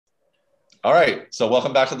All right, so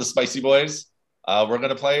welcome back to the Spicy Boys. We're going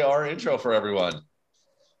to play our intro for everyone.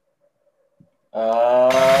 Oh,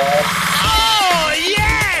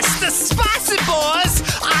 yes! The Spicy Boys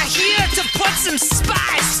are here to put some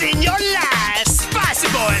spice in your life. Spicy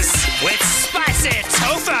Boys with Spicy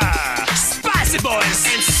Topher. Spicy Boys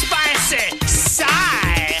and Spicy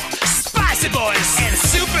Sai. Spicy Boys and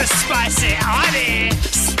Super Spicy Artie.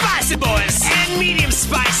 Spicy Boys and Medium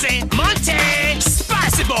Spicy Monte.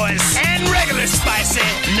 Spicy Boys and Regular Spicy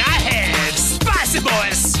Nighthead. Spicy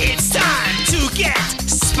Boys, it's time to get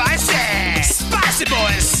spicy. Spicy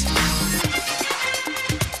Boys.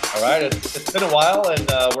 All right, it's been a while, and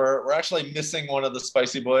we're actually missing one of the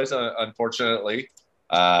Spicy Boys, unfortunately.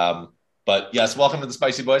 But yes, welcome to the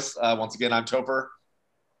Spicy Boys. Once again, I'm Topher.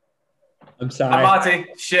 I'm sorry. I'm Monty.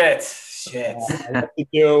 Shit.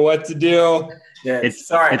 What to do? Shit.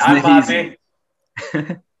 I'm Monty.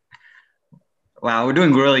 Wow, we're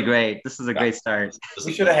doing really great. This is a great start.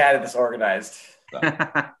 We should have had this organized.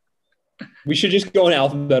 We should just go in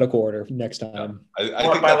alphabetical order next time. I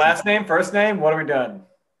think my last name, first name, what are we doing?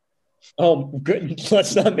 Oh, good.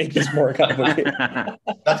 Let's not make this more complicated.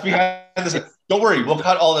 That's behind this. Don't worry, we'll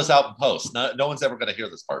cut all this out in post. No one's ever going to hear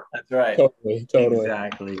this part. That's right. Totally.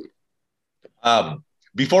 Exactly.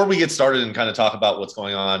 Before we get started and kind of talk about what's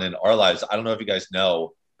going on in our lives, I don't know if you guys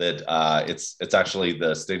know that it's actually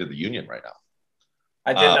the State of the Union right now.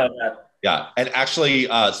 I did know that. Yeah, and actually,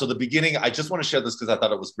 so the beginning, I just want to share this because I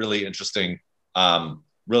thought it was really interesting.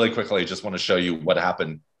 Really quickly, I just want to show you what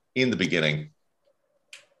happened in the beginning.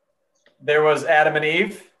 There was Adam and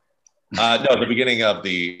Eve? No, the beginning of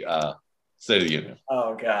the State of the Union.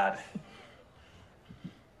 Oh, God.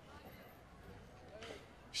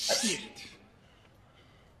 Shit.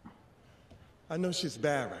 I know shit's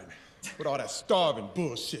bad right now with all that starving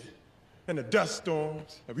bullshit and the dust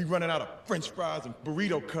storms and we running out of French fries and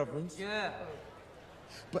burrito coverings. Yeah.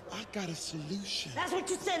 But I got a solution. That's what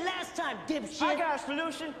you said last time, dipshit. I got a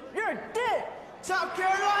solution. You're a dick. South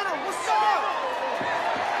Carolina, what's up?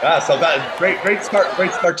 Yeah, so that great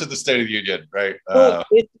start to the State of the Union, right? Well,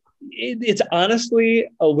 it's honestly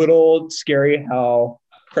a little scary how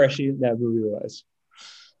prescient that movie was.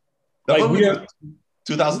 That like movie we're was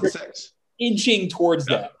 2006. Inching towards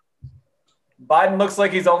that. Biden looks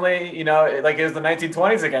like he's only, like it was the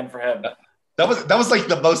 1920s again for him. That was like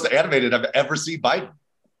the most animated I've ever seen Biden.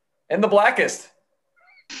 And the blackest.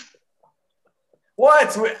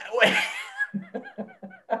 What? Wait.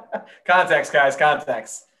 Context, guys.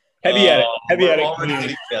 Context. Heavy edit. Already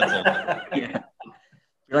getting canceled. Yeah. I feel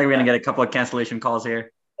like we're going to get a couple of cancellation calls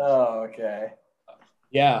here. Oh, okay.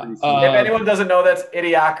 Yeah. If anyone doesn't know, that's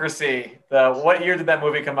Idiocracy. What year did that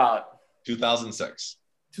movie come out? 2006.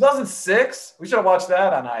 2006? We should have watched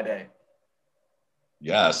that on High Day.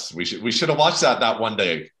 Yes, we should have watched that one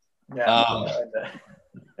day. Yeah.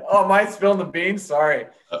 Oh, am I spilling the beans? Sorry.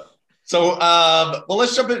 So,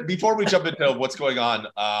 let's jump in before we jump into what's going on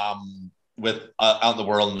with out in the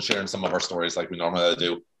world and sharing some of our stories like we normally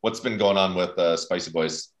do. What's been going on with Spicy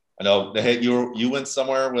Boys? I know you went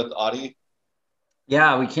somewhere with Audie.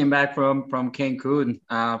 Yeah, we came back from Cancun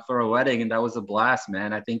for a wedding, and that was a blast,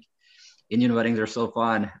 man. I think Indian weddings are so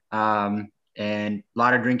fun, and a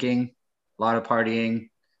lot of drinking, a lot of partying,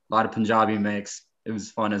 a lot of Punjabi mix. It was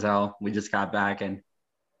fun as hell. We just got back and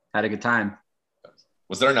had a good time.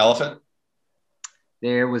 Was there an elephant?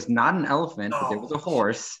 There was not an elephant, but there was a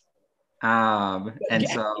horse. And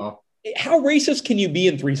so, how racist can you be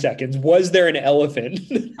in 3 seconds? Was there an elephant?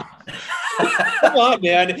 Come on,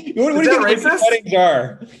 man. What do you think racist? Weddings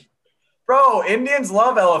are? Bro, Indians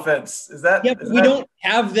love elephants. Is that? Yeah, but we don't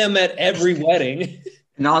have them at every wedding.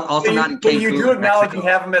 and also not in But Cancun, you do acknowledge Mexico. you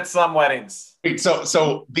have them at some weddings. Wait,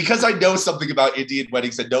 so because I know something about Indian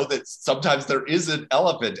weddings, I know that sometimes there is an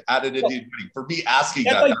elephant at an Indian wedding. For me asking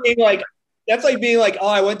That's like being like, oh,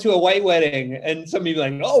 I went to a white wedding, and somebody be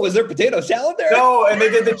like, oh, was there potato salad there? No, and they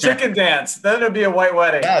did the chicken dance. Then it'd be a white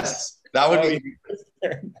wedding. Yes, that would be.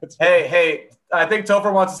 Hey, I think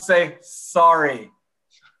Topher wants to say sorry.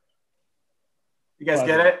 You guys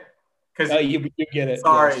get it? Because you get it.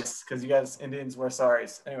 Sorries, because you guys Indians wear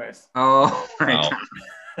saris. Anyways. Oh, my Wow.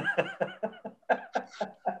 God.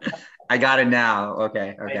 I got it now.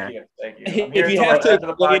 Okay. Thank you. If you have to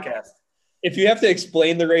the podcast. If you have to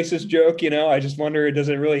explain the racist joke, I just wonder, does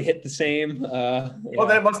it really hit the same? Well,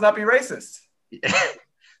 then it must not be racist.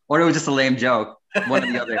 Or it was just a lame joke. One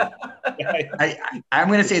or the other. I'm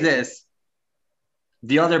going to say this.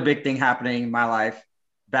 The other big thing happening in my life,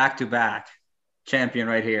 back-to-back champion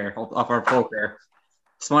right here of our poker.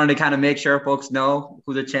 Just wanted to kind of make sure folks know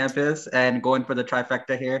who the champ is and going for the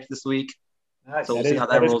trifecta here this week. Nice. So we'll see how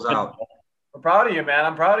that rolls out. I'm proud of you, man.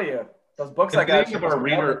 I'm proud of you. Those books If I got any you. of our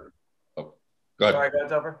reader, oh, go ahead. Sorry, go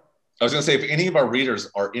ahead, Topher. I was going to say, if any of our readers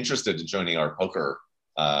are interested in joining our poker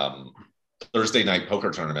Thursday night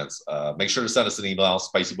poker tournaments, make sure to send us an email,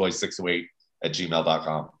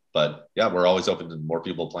 spicyboys608@gmail.com. But yeah, we're always open to more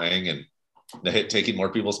people playing and taking more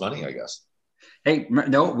people's money, I guess. Hey,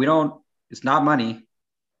 no, we don't. It's not money.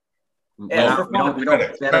 Yeah, we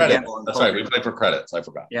don't bet or gamble on That's poker. right. We play for credits. I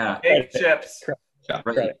forgot. Yeah. Hey, chips. Yeah.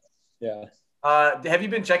 Right. Yeah. Have you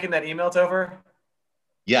been checking that email, Topher?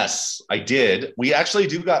 Yes, I did. We actually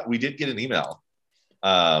we did get an email.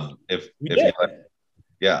 Yeah.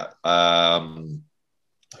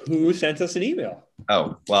 Who sent us an email?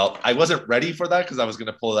 Oh, well, I wasn't ready for that because I was going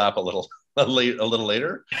to pull it up a little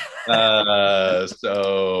later.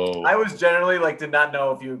 So I was generally did not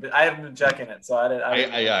know if I haven't been checking it, so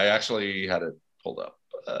I actually had it pulled up.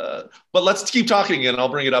 But let's keep talking, and I'll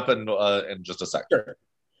bring it up in just a second. Sure.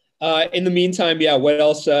 In the meantime, yeah. What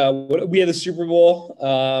else? We had the Super Bowl.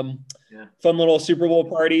 Fun little Super Bowl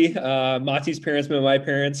party. Mati's parents met my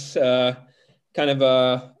parents. Kind of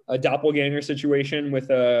a doppelganger situation with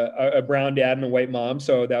a brown dad and a white mom.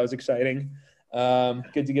 So that was exciting.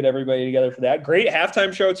 Good to get everybody together for that. Great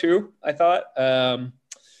halftime show too, I thought. I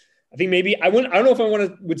think maybe I don't know if I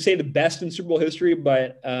would say the best in Super Bowl history,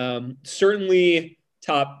 but certainly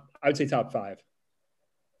I would say top 5.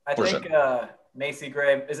 I think Macy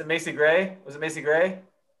Gray. Is it Macy Gray? Was it Macy Gray?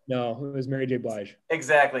 No, it was Mary J. Blige.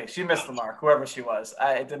 Exactly. She missed the mark, whoever she was.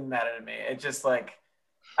 It didn't matter to me. It just I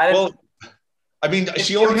didn't. I mean,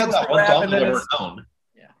 she only had that one song that ever known.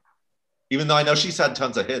 Yeah. Even though I know she's had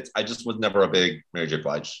tons of hits, I just was never a big Mary J.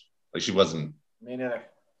 Blige. She wasn't. Me neither.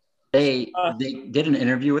 They did an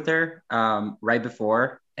interview with her right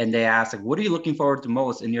before, and they asked, what are you looking forward to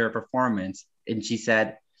most in your performance? And she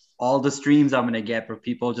said, all the streams I'm going to get for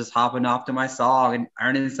people just hopping off to my song and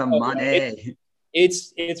earning some money.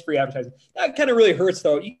 It's free advertising. That kind of really hurts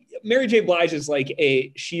though. Mary J. Blige is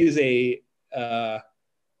she is a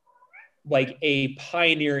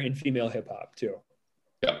pioneer in female hip hop too.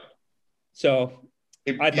 Yeah. So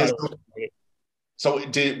I thought it was great. So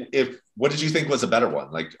what did you think was a better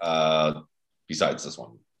one? Besides this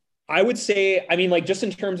one? I would say, just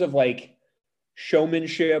in terms of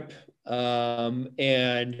showmanship,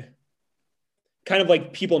 and kind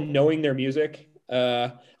of people knowing their music.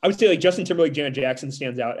 I would say Justin Timberlake, Janet Jackson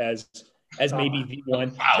stands out as maybe the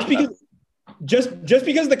one. Wow. Just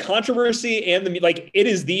because the controversy and it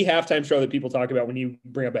is the halftime show that people talk about when you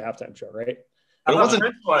bring up a halftime show, right? But it wasn't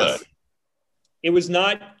good. It was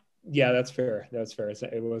not. Yeah, that's fair. That's fair.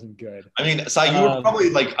 It wasn't good. I mean, Sai, you were probably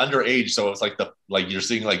underage, so it was you're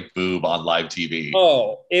seeing boob on live TV.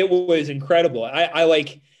 Oh, it was incredible. I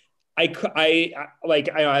quickly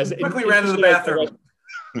ran to the bathroom.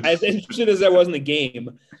 As interested as I was in the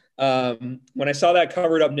game, when I saw that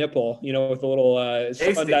covered up nipple, with a little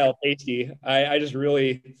sundial pasty, I just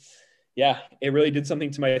really, it really did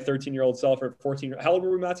something to my 13-year-old self or 14. How old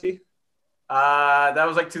were we, Mati? That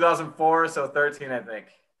was 2004, so 13, I think.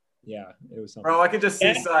 Yeah, it was something. Bro, I could just see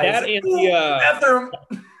that and the bathroom.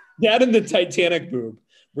 That and the Titanic boob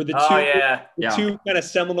were the two kind of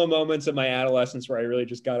seminal moments of my adolescence where I really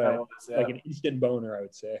just got an instant boner, I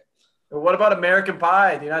would say. What about American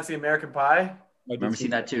Pie? Do you not see American Pie? I remember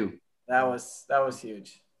seeing that too. That was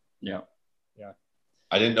huge. Yeah. Yeah.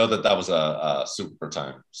 I didn't know that was a Super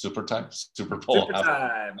Bowl. Super time.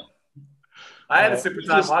 I had a super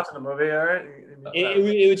time watching the movie. All right.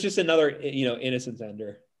 It was just another, innocence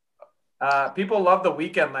ender. People loved The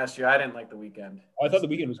Weeknd last year. I didn't like The Weeknd. Oh, I thought The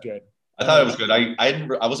Weeknd was good. I thought it was good.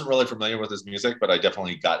 I wasn't really familiar with his music, but I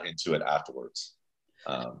definitely got into it afterwards.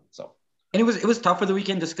 And it was tough for The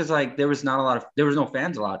Weeknd just because there was no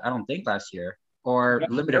fans allowed, I don't think, last year, or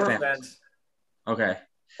limited fans. Okay.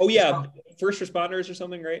 Oh yeah, first responders or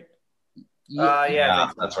something, right?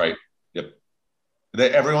 Yeah, that's right. Yep.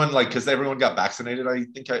 Everyone because everyone got vaccinated. I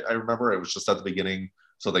think I remember it was just at the beginning,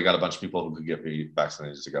 so they got a bunch of people who could get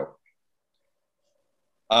vaccinated to go.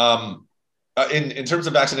 In terms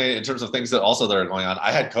of vaccinated, in terms of things that are going on,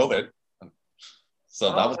 I had COVID,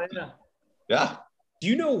 so that was yeah. Do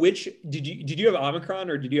you know did you have Omicron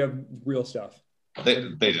or did you have real stuff? They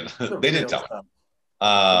didn't. They didn't tell me.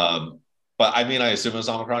 But I mean, I assume it was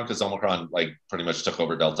Omicron because Omicron pretty much took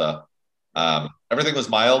over Delta. Everything was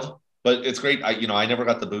mild, but it's great. I never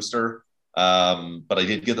got the booster, but I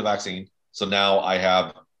did get the vaccine. So now I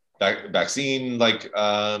have vaccine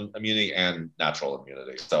immunity and natural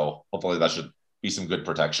immunity. So hopefully that should be some good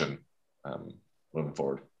protection moving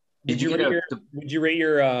forward. Would you rate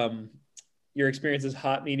your experience as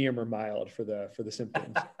hot, medium, or mild for the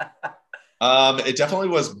symptoms? It definitely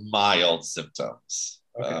was mild symptoms.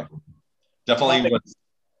 Okay. Definitely was.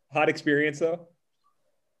 Hot experience though.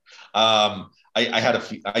 I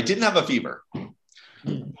didn't have a fever.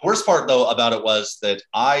 The worst part though about it was that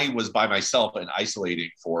I was by myself and isolating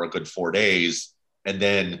for a good 4 days, and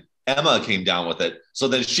then Emma came down with it. So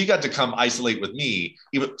then she got to come isolate with me.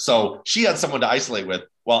 So she had someone to isolate with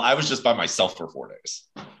while I was just by myself for 4 days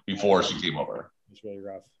before she came over. It's really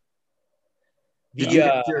rough. Did you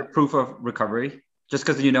get your proof of recovery? Just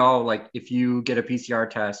because, like if you get a PCR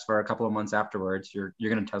test for a couple of months afterwards, you're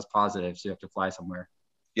going to test positive. So you have to fly somewhere.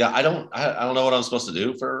 Yeah. I don't know what I'm supposed to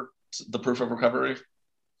do for the proof of recovery.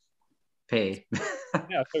 Pay.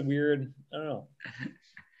 Yeah. It's so weird. I don't know.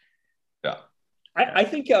 Yeah. I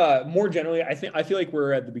think more generally, I feel like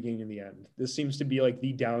we're at the beginning of the end. This seems to be like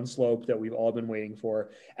the downslope that we've all been waiting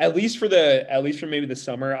for, at least for maybe the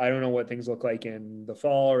summer. I don't know what things look like in the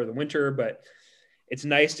fall or the winter, but it's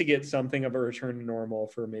nice to get something of a return to normal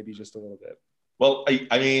for maybe just a little bit. Well,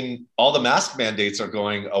 I mean, all the mask mandates are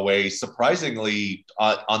going away surprisingly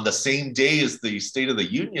on the same day as the State of the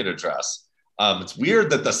Union address. It's weird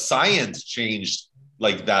that the science changed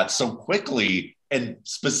like that so quickly, and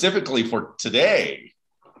specifically for today.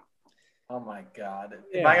 Oh my God!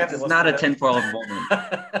 Yeah, this is not a tinfoil moment.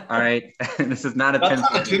 All right, this is not a tinfoil.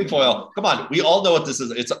 Not a tinfoil. Come on, we all know what this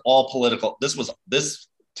is. It's all political. This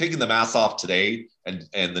taking the mask off today and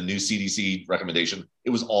the new CDC recommendation. It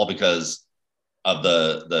was all because of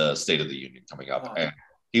the State of the Union coming up, and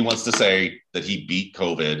he wants to say that he beat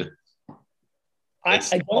COVID.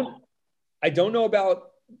 I don't know about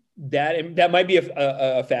that, and that might be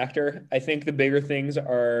a factor. I think the bigger thing is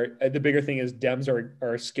Dems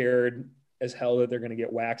are scared as hell that they're going to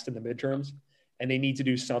get waxed in the midterms, and they need to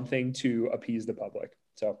do something to appease the public.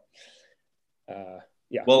 So,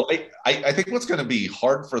 yeah. Well, I think what's going to be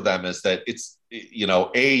hard for them is that it's,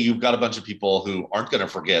 you've got a bunch of people who aren't going to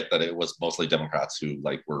forget that it was mostly Democrats who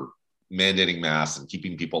were mandating masks and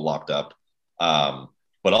keeping people locked up.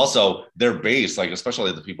 But also their base,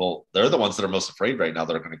 especially the people, they're the ones that are most afraid right now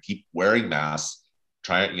that are going to keep wearing masks,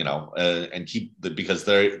 and keep because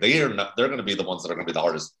they're going to be the ones that are going to be the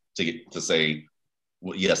hardest to say,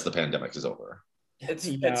 well, yes, the pandemic is over.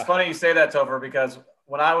 It's funny you say that, Topher, because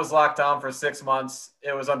when I was locked down for 6 months,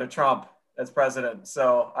 it was under Trump as president.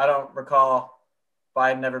 So I don't recall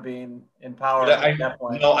Biden ever being in power at that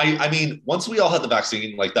point. No, I mean, once we all had the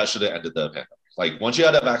vaccine, that should have ended the pandemic. Once you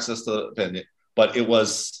had to have access to the pandemic, but it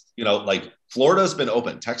was, Florida's been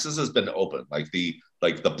open. Texas has been open.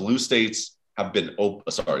 The blue states have been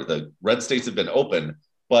open. Sorry, the red states have been open.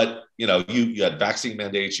 But, you had vaccine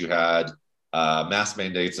mandates, you had mask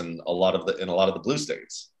mandates in a lot of the blue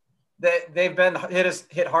states. They've been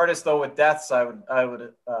hit hardest though with deaths. I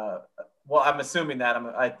would well, I'm assuming that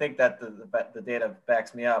I think that the data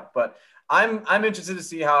backs me up, but I'm interested to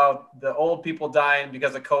see how the old people dying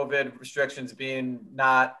because of COVID restrictions being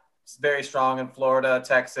not very strong in Florida,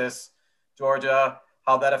 Texas, Georgia,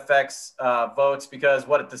 how that affects votes, because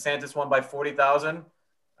DeSantis won by 40,000.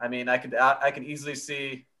 I mean, I could easily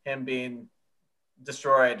see him being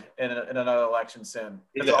destroyed in another election soon.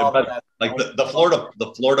 Yeah, but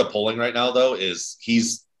the Florida polling right now though is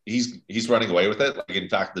he's running away with it. In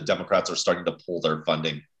fact, the Democrats are starting to pull their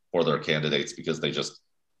funding for their candidates because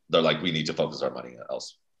they're like, we need to focus our money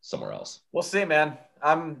somewhere else. We'll see, man.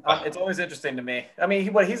 It's always interesting to me. I mean,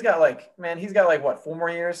 he's got 4 more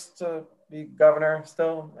years to be governor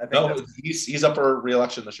still? I think no, he's up for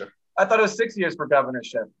re-election this year. I thought it was 6 years for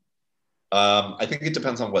governorship. I think it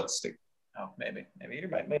depends on what state. Oh, maybe you're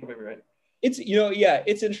right. Maybe you're right. It's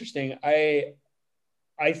it's interesting. I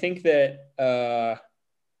think that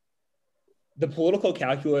the political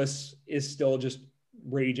calculus is still just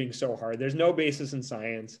raging so hard. There's no basis in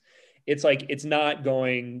science. It's not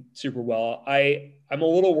going super well. I'm a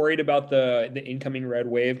little worried about the incoming red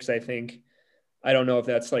wave because I don't know if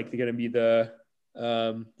that's going to be the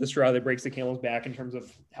straw that breaks the camel's back in terms of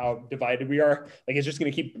how divided we are. It's just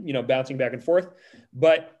going to keep bouncing back and forth.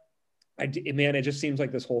 But it just seems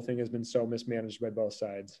like this whole thing has been so mismanaged by both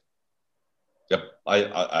sides. Yep,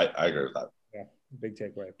 I agree with that. Yeah, big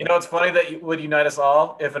takeaway. It's funny that it would unite us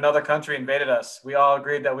all if another country invaded us. We all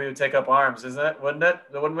agreed that we would take up arms, isn't it?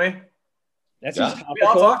 Wouldn't we? That seems topical. We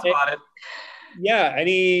all talked about it. Yeah.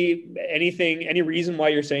 Any reason why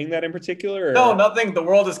you're saying that in particular? Or? No, nothing. The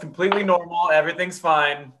world is completely normal. Everything's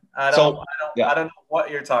fine. I don't know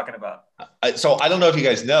what you're talking about. So I don't know if you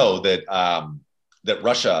guys know that that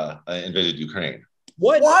Russia invaded Ukraine.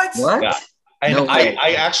 What? Yeah. And no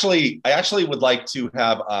I actually would like to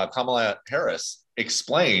have Kamala Harris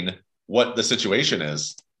explain what the situation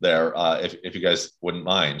is there, if you guys wouldn't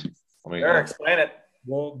mind. Sure, explain it.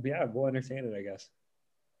 Well, yeah, we'll entertain it, I guess.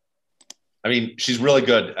 I mean, she's really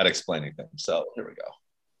good at explaining things. So here we go.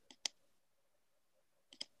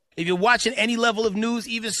 If you're watching any level of news,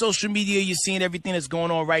 even social media, you're seeing everything that's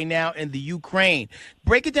going on right now in the Ukraine.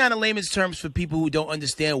 Break it down in layman's terms for people who don't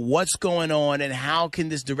understand what's going on and how can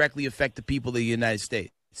this directly affect the people of the United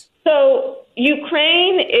States. So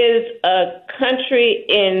Ukraine is a country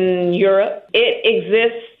in Europe. It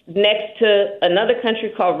exists next to another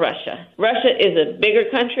country called Russia. Russia is a bigger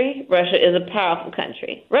country. Russia is a powerful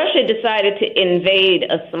country. Russia decided to invade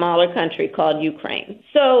a smaller country called Ukraine.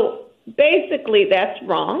 So basically, that's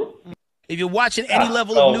wrong. If you're watching any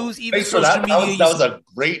level of news, even social media, that was a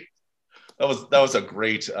great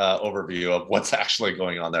overview of what's actually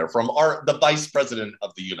going on there from the Vice President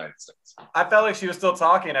of the United States. I felt like she was still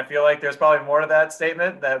talking. I feel like there's probably more to that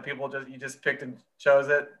statement that you just picked and chose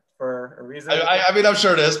it for a reason. I mean, I'm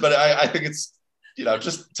sure it is, but I think it's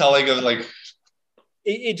just telling of like.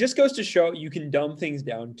 It just goes to show you can dumb things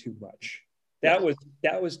down too much. That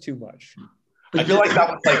was too much. I feel like that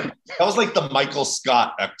was like the Michael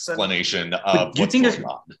Scott explanation of what's going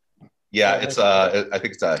on. Yeah, it's I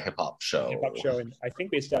think it's a hip hop show. And I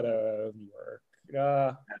think based out of New York.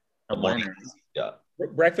 Yeah.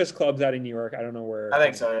 Breakfast Club's out in New York. I don't know where. I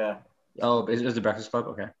think so. Yeah. Oh, is it the Breakfast Club?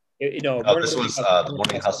 Okay. This was the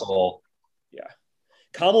Morning Hustle. Yeah.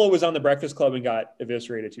 Kamala was on the Breakfast Club and got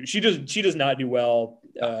eviscerated too. She does not do well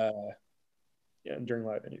during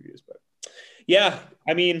live interviews, but yeah,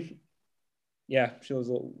 I mean, yeah, she was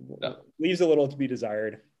leaves a little to be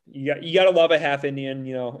desired. You got to love a half Indian,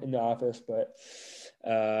 in the office, but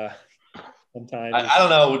sometimes I don't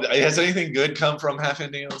know. Has anything good come from half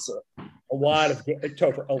Indians? A lot of good things.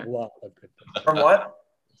 From what?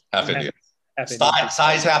 Half Indians.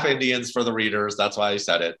 Size half Indians for the readers. That's why I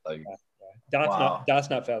said it. Like, Dots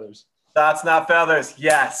not feathers. Dots not feathers.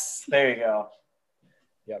 Yes, there you go.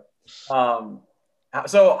 Yep.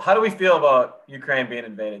 So how do we feel about Ukraine being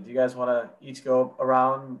invaded? Do you guys want to each go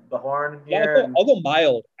around the horn here? I'll go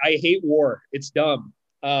mild. I hate war. It's dumb.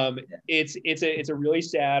 It's a really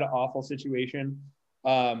sad, awful situation.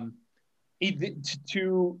 I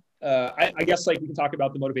guess like we can talk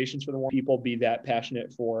about the motivations for the war. People be that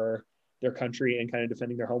passionate for their country and kind of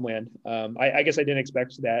defending their homeland. I guess I didn't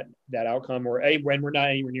expect that outcome, or when we're not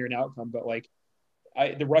anywhere near an outcome, but like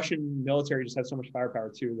the Russian military just has so much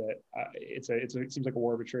firepower too that it seems like a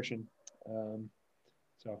war of attrition.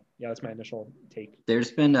 So yeah, that's my initial take.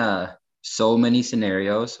 There's been so many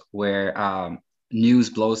scenarios where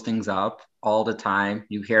news blows things up all the time.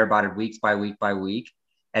 You hear about it week by week by week,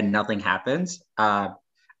 and nothing happens. I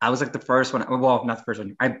was like the first one. Well, not the first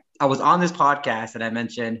one. I was on this podcast and I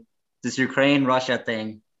mentioned this Ukraine-Russia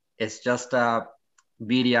thing. It's just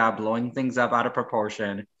media blowing things up out of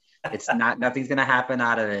proportion. It's nothing's going to happen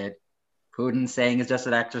out of it. Putin saying it's just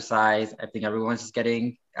an exercise. I think everyone's just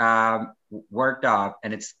getting worked up,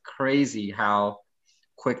 and it's crazy how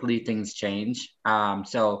quickly things change.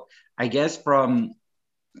 So I guess from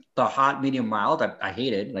the hot, medium, mild, I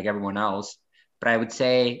hate it like everyone else, but I would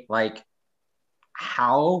say like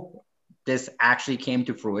how this actually came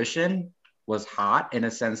to fruition was hot in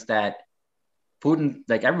a sense that Putin,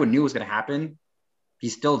 like everyone knew was going to happen. He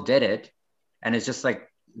still did it. And it's just like,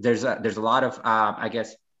 there's a lot of, I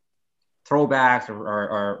guess, throwbacks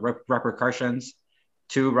or repercussions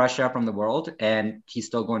to Russia from the world, and he's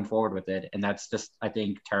still going forward with it. And that's just, I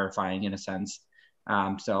think, terrifying in a sense.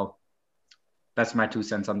 So that's my 2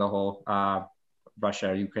 cents on the whole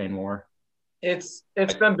Russia-Ukraine war. It's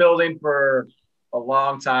been building for a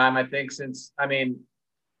long time, I think,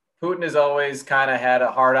 Putin has always kind of had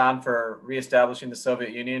a hard-on for reestablishing the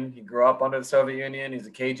Soviet Union. He grew up under the Soviet Union. He's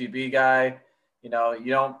a KGB guy. You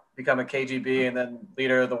don't become a KGB and then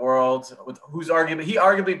leader of the world. He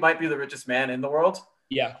arguably might be the richest man in the world.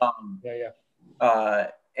 Yeah.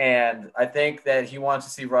 And I think that he wants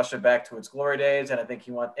to see Russia back to its glory days. And I think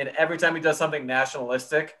and every time he does something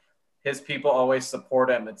nationalistic, his people always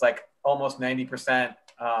support him. It's like almost 90%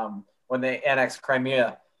 when they annex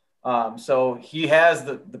Crimea. So he has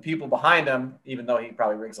the people behind him, even though he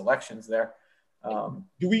probably rigs elections there.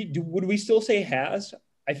 Would we still say has?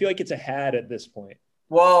 I feel like it's a had at this point.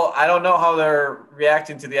 Well, I don't know how they're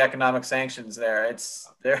reacting to the economic sanctions there.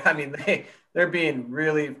 They're being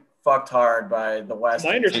really fucked hard by the West.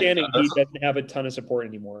 My understanding, he doesn't have a ton of support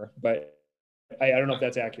anymore, but I don't know if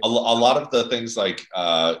that's accurate. A lot of the things like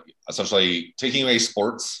essentially taking away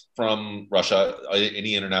sports from Russia,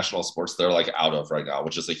 any international sports, they're like out of right now,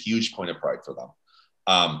 which is a huge point of pride for them.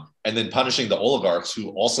 And then punishing the oligarchs who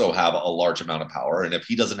also have a large amount of power. And if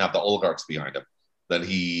he doesn't have the oligarchs behind him, then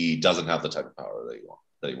he doesn't have the type of power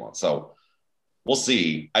that he wants. So we'll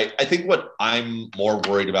see. I think what I'm more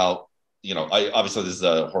worried about, obviously this is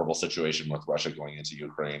a horrible situation with Russia going into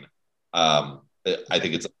Ukraine. I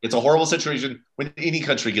think it's a horrible situation when any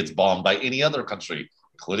country gets bombed by any other country,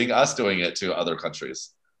 including us doing it to other countries.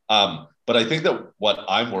 But I think that what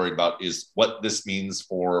I'm worried about is what this means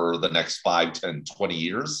for the next 5, 10, 20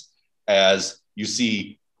 years, as you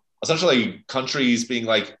see essentially countries being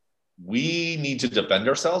like, we need to defend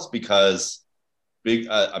ourselves because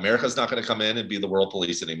America's not going to come in and be the world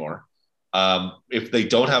police anymore. If they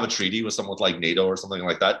don't have a treaty with someone like NATO or something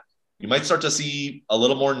like that, you might start to see a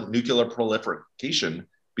little more nuclear proliferation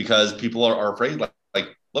because people are afraid. Like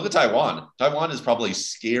look at Taiwan. Taiwan is probably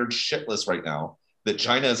scared shitless right now that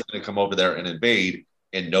China is going to come over there and invade,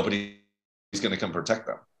 and nobody's going to come protect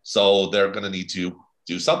them. So they're going to need to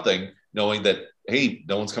do something, knowing that, hey,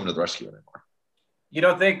 no one's coming to the rescue anymore. You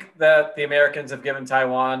don't think that the Americans have given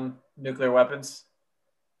Taiwan nuclear weapons?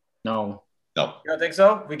 No. You don't think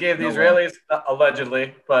so? We gave the Israelis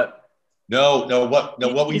allegedly, but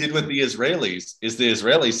what we did with the Israelis is the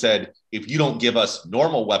Israelis said, if you don't give us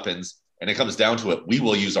normal weapons and it comes down to it, we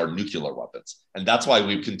will use our nuclear weapons. And that's why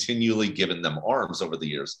we've continually given them arms over the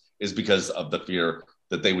years, is because of the fear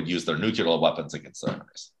that they would use their nuclear weapons against their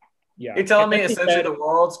enemies. Yeah. You're telling me essentially the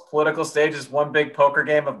world's political stage is one big poker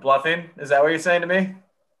game of bluffing? Is that what you're saying to me?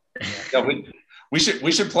 Yeah, we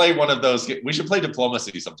should play one of those. We should play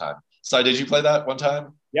diplomacy sometime. So did you play that one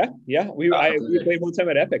time? Yeah. We played one time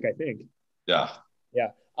at Epic, I think. Yeah.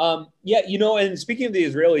 And speaking of the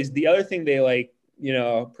Israelis, the other thing they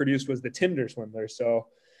produced was the Tinder swindler. So,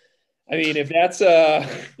 I mean, if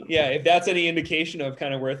that's any indication of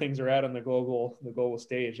kind of where things are at on the global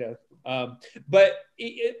stage. But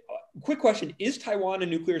quick question: is Taiwan a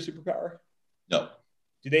nuclear superpower? No.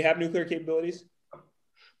 Do they have nuclear capabilities?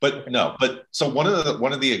 But so one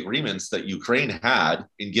of the agreements that Ukraine had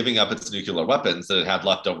in giving up its nuclear weapons that it had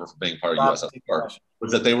left over from being part of USSR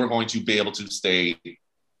was that they were going to be able to stay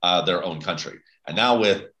their own country. And now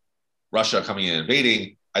with Russia coming in and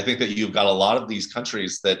invading, I think that you've got a lot of these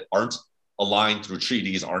countries that aren't aligned through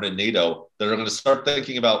treaties, aren't in NATO, that are going to start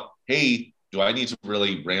thinking about, hey, do I need to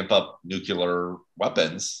really ramp up nuclear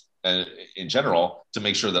weapons and in general to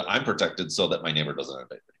make sure that I'm protected so that my neighbor doesn't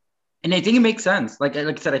invade me? And I think it makes sense. Like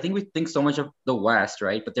I said, I think we think so much of the West,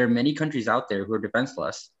 right? But there are many countries out there who are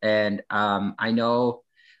defenseless. And I know,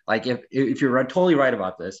 like, if you're totally right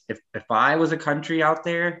about this, if I was a country out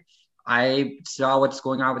there, I saw what's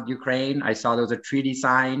going on with Ukraine. I saw there was a treaty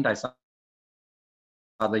signed. I saw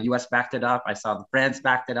the U.S. backed it up. I saw the France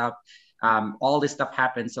backed it up. All this stuff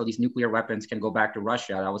happened so these nuclear weapons can go back to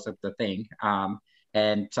Russia. That was the thing.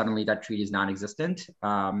 And suddenly that treaty is non-existent.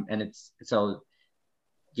 And it's so.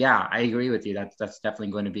 Yeah, I agree with you. That's definitely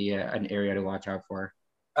going to be an area to watch out for.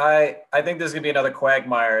 I think there's going to be another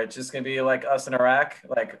quagmire. It's just going to be like us in Iraq,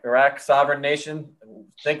 like Iraq, sovereign nation.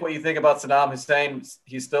 Think what you think about Saddam Hussein.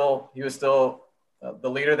 He was still the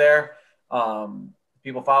leader there.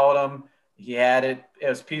 People followed him. He had it. It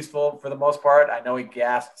was peaceful for the most part. I know he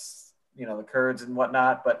gassed, the Kurds and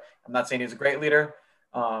whatnot, but I'm not saying he's a great leader.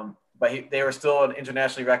 But they were still an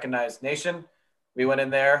internationally recognized nation. We went in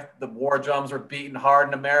there. The war drums were beating hard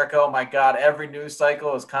in America. Oh, my God. Every news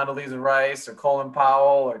cycle was Condoleezza Rice or Colin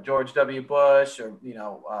Powell or George W. Bush or,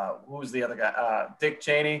 who's the other guy? Dick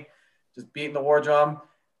Cheney, just beating the war drum.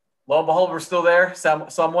 Lo and behold, we're still there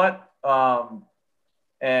somewhat.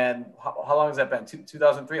 And how long has that been?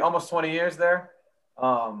 2003, almost 20 years there.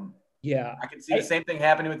 Yeah. I can see the same thing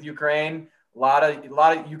happening with Ukraine. A lot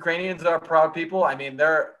of Ukrainians are proud people. I mean,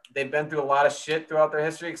 they've been through a lot of shit throughout their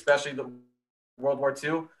history, especially the World War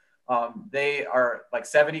II. They are like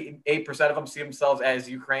 78% of them see themselves as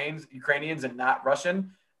Ukrainians and not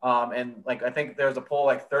Russian. And like, I think there's a poll,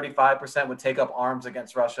 like 35% would take up arms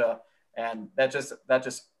against Russia. And that just,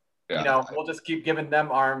 we'll just keep giving them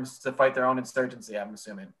arms to fight their own insurgency, I'm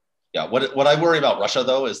assuming. Yeah. What I worry about Russia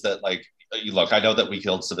though, is that like, look, I know that we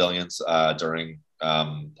killed civilians during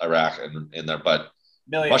Iraq and in there, but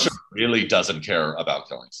millions. Russia really doesn't care about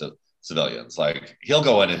killing civilians. Like, he'll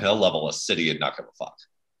go in and he'll level a city and not give a fuck.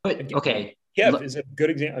 But okay, Kiev is a good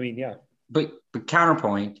example. I mean, yeah. But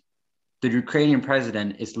counterpoint, the Ukrainian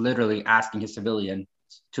president is literally asking his civilians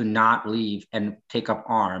to not leave and take up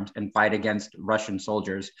arms and fight against Russian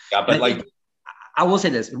soldiers. Yeah, but I will say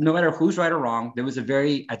this: no matter who's right or wrong, there was a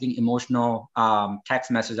very, I think, emotional text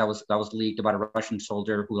message that was leaked about a Russian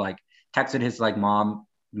soldier who like texted his like mom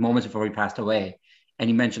moments before he passed away, and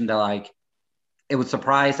he mentioned that it was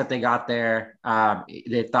surprised that they got there.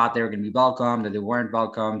 They thought they were going to be welcomed, that they weren't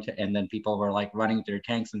welcomed. And then people were like running through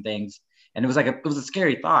tanks and things. And it was it was a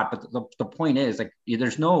scary thought. But the point is like,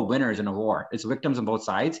 there's no winners in a war. It's victims on both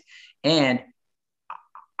sides. And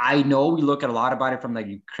I know we look at a lot about it from the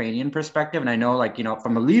Ukrainian perspective. And I know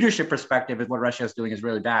from a leadership perspective, what Russia is doing is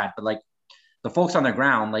really bad. But the folks on the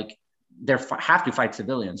ground, like they have to fight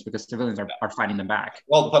civilians because civilians are fighting them back.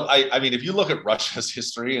 Well, but I mean, if you look at Russia's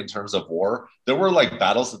history in terms of war, there were like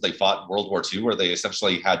battles that they fought in World War II where they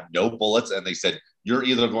essentially had no bullets, and they said, you're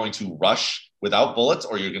either going to rush without bullets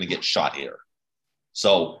or you're going to get shot here.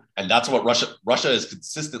 So, and that's what Russia has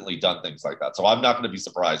consistently done things like that. So I'm not going to be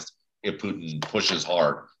surprised if Putin pushes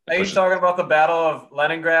hard. Are you talking about the Battle of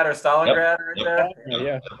Leningrad or Stalingrad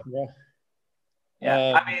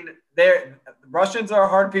Yeah. I mean, Russians are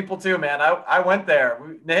hard people too, man. I went there.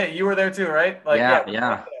 You were there too, right? Like,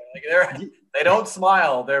 yeah. Like they don't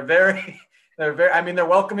smile. They're very, I mean, they're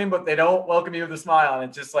welcoming, but they don't welcome you with a smile. And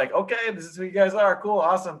it's just like, okay, this is who you guys are. Cool.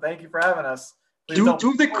 Awesome. Thank you for having us. Two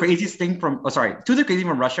of the craziest thing from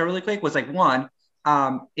Russia really quick was like, one,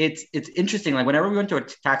 it's interesting. Like whenever we went to a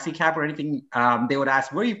taxi cab or anything, they would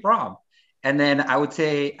ask, where are you from? And then I would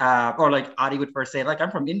say, or like Adi would first say, like, I'm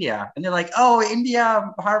from India. And they're like, oh,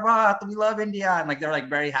 India, Harvard, we love India. And like, they're like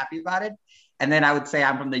very happy about it. And then I would say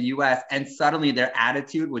I'm from the US. And suddenly their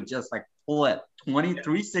attitude would just like pull it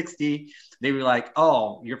 360. They were like,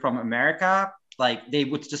 oh, you're from America? Like they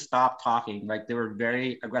would just stop talking. Like they were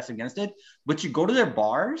very aggressive against it. But you go to their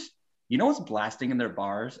bars, you know what's blasting in their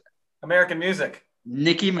bars? American music.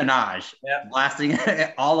 Nicki Minaj blasting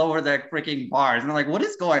all over their freaking bars. And I'm like, what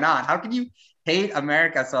is going on? How can you hate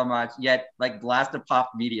America so much yet like blast the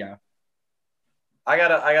pop media? I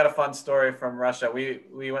got a fun story from Russia.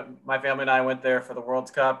 We went, my family and I went there for the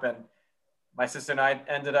World Cup, and my sister and I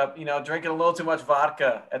ended up, drinking a little too much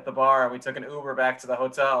vodka at the bar, and we took an Uber back to the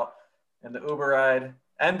hotel, and the Uber ride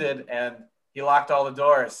ended, and he locked all the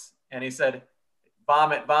doors, and he said,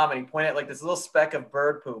 vomit, vomit. He pointed at like this little speck of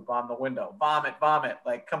bird poop on the window. Vomit, vomit.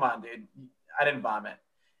 Like, come on, dude. I didn't vomit.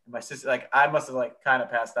 And my sister, like, I must have like kind of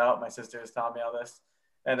passed out. My sister was telling me all this.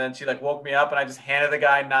 And then she like woke me up, and I just handed the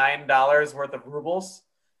guy $9 worth of rubles,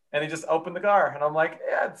 and he just opened the car. And I'm like,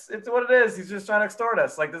 yeah, it's what it is. He's just trying to extort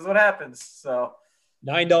us. Like, this is what happens. So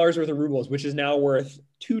 $9 worth of rubles, which is now worth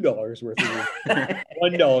 $2 worth of rubles.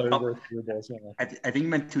 $1 worth of rubles. I think you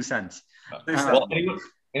meant 2 cents. Well,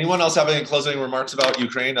 anyone else have any closing remarks about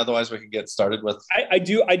Ukraine? Otherwise, we can get started with. I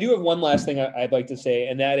do have one last thing I'd like to say,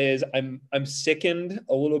 and that is I'm sickened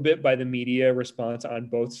a little bit by the media response on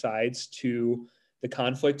both sides to the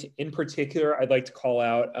conflict. In particular, I'd like to call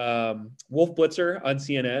out Wolf Blitzer on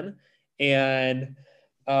CNN and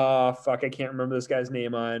I can't remember this guy's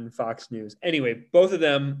name on Fox News. Anyway, both of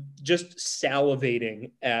them just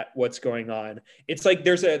salivating at what's going on. It's like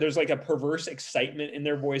there's like a perverse excitement in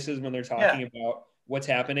their voices when they're talking about what's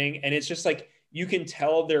happening, and it's just like you can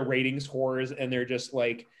tell they're ratings whores, and they're just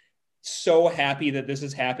like so happy that this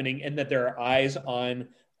is happening and that there are eyes on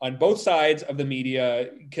both sides of the media.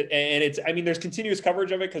 And it's, I mean, there's continuous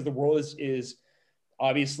coverage of it because the world is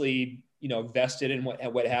obviously, vested in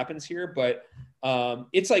what happens here. But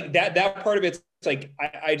it's like that part of it's like,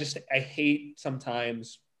 I hate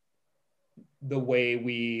sometimes the way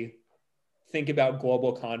we think about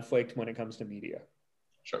global conflict when it comes to media.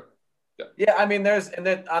 Sure. Yeah. I mean, and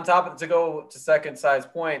then on top of it, to go to Second Side's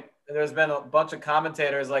point, there's been a bunch of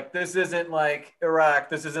commentators like, this isn't like Iraq,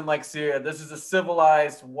 this isn't like Syria, this is a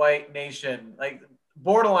civilized white nation, like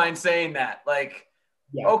borderline saying that, like,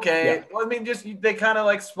 okay. Well, I mean, just they kind of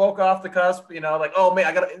like spoke off the cusp, like, oh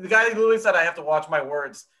man, the guy literally said I have to watch my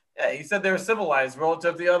words. Yeah, he said they were civilized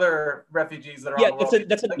relative to the other refugees that are on the world.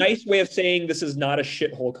 That's a nice way of saying this is not a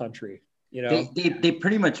shithole country. They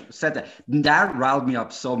pretty much said that. That riled me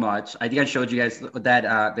up so much. I think I showed you guys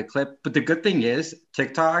that the clip. But the good thing is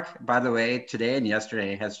TikTok, by the way, today and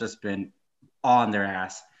yesterday has just been on their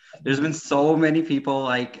ass. There's been so many people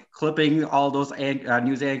like clipping all those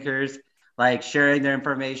news anchors, like sharing their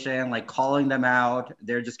information, like calling them out.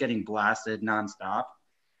 They're just getting blasted nonstop.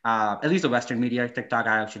 At least the Western media, TikTok.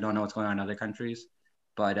 I actually don't know what's going on in other countries,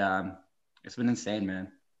 but it's been insane,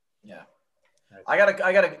 man. Yeah. I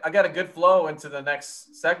got a good flow into the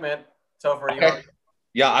next segment. Topher, okay.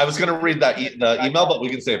 Yeah, I was gonna read the email, but we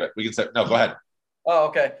can save it. No, go ahead. Oh,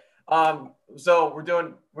 okay. So we're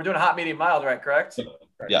doing hot, medium, mild, right? Correct?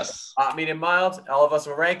 Yes. Hot, medium, mild. All of us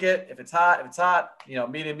will rank it. If it's hot,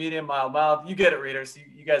 medium, mild, mild. You get it, readers.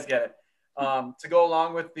 You guys get it. To go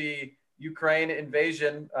along with the Ukraine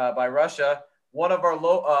invasion by Russia, one of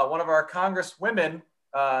our congresswomen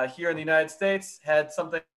here in the United States had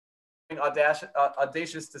something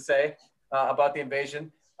audacious to say about the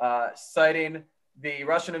invasion, citing the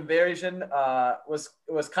Russian invasion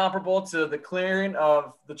was comparable to the clearing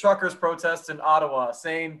of the truckers' protests in Ottawa,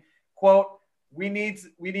 saying, quote,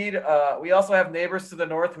 we also have neighbors to the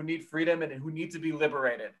north who need freedom and who need to be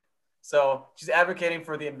liberated. So she's advocating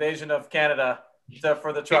for the invasion of Canada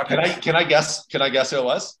for the truckers. Can I guess who it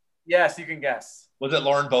was? Yes, you can guess. Was it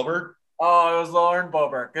Lauren Boebert? Oh, it was Lauren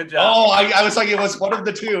Boebert. Good job. Oh, I was like, it was one of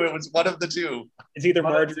the two. It was one of the two. It's either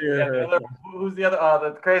Marjorie or her. Who's the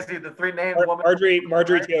other? The three named woman.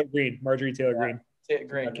 Marjorie Taylor Greene. Marjorie Taylor Greene.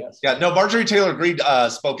 Green, yes. Yeah, no, Marjorie Taylor Greene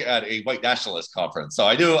spoke at a white nationalist conference. So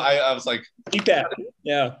I knew, I was like. Keep that.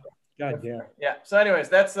 Yeah. God damn. Yeah. So anyways,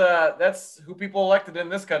 that's who people elected in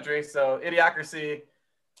this country. So Idiocracy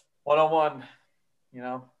 101, you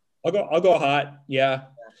know. I'll go hot. Yeah.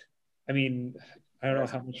 I mean, I don't know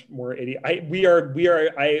how much more idiot. I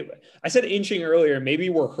said inching earlier. Maybe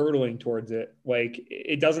we're hurtling towards it. Like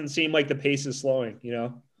it doesn't seem like the pace is slowing. You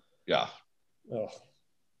know. Yeah. Oh.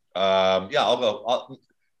 Yeah, I'll go.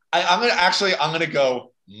 I'm gonna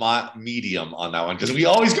go medium on that one because we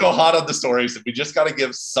always go hot on the stories, and we just got to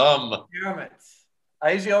give some. Damn it!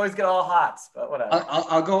 I usually always get all hots, but whatever.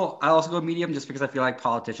 I'll also go medium just because I feel like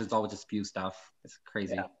politicians always just spew stuff. It's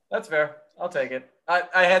crazy. Yeah, that's fair. I'll take it.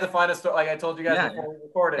 I had to find a story, like I told you guys before we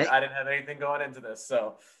recorded. I didn't have anything going into this,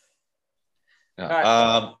 so.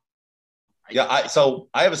 Yeah. Right. So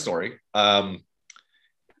I have a story.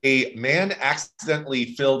 A man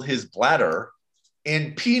accidentally filled his bladder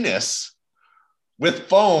and penis with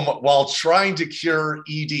foam while trying to cure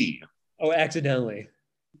ED. Oh, accidentally.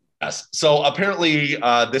 Yes. So apparently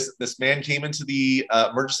this man came into the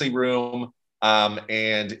emergency room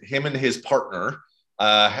and him and his partner,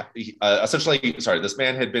 this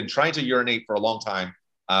man had been trying to urinate for a long time.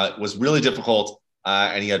 It was really difficult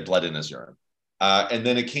and he had blood in his urine. And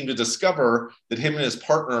then it came to discover that him and his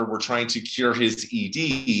partner were trying to cure his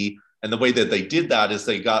ED. And the way that they did that is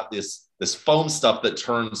they got this foam stuff that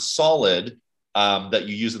turns solid that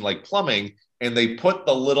you use in like plumbing. And they put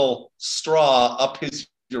the little straw up his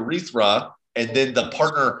urethra. And then the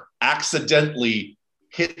partner accidentally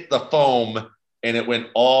hit the foam and it went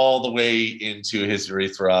all the way into his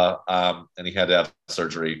urethra. And he had to have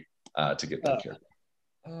surgery to get that cured.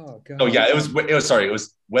 Oh god. Oh yeah, it was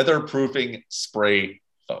weatherproofing spray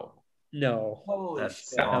foam. No. Holy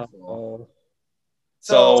shit. No.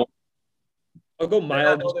 So I'll go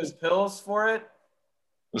mild. There's pills for it.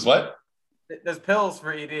 Was what? There's pills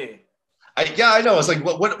for ED. I know. It's like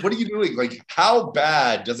what are you doing? Like, how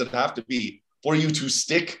bad does it have to be for you to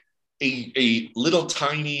stick a little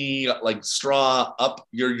tiny like straw up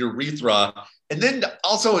your urethra? And then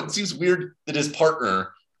also it seems weird that his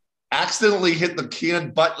partner accidentally hit the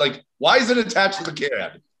can, but like, why is it attached to the can?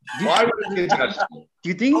 Why would it be attached to it? Do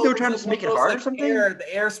you think they were trying to make it hard or something? The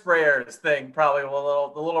air sprayers thing, probably the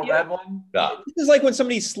little red one. Yeah. This is like when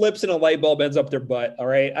somebody slips and a light bulb ends up their butt. All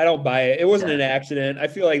right, I don't buy it. It wasn't an accident. I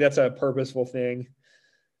feel like that's a purposeful thing.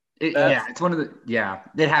 It's one of the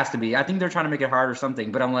it has to be. I think they're trying to make it hard or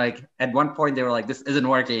something. But I'm like, at one point they were like, this isn't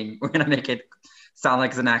working. We're gonna make it sound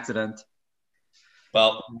like it's an accident.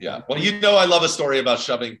 Well, yeah. Well, you know, I love a story about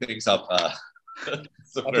shoving things up. I'm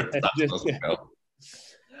gonna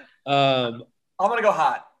go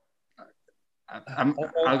hot.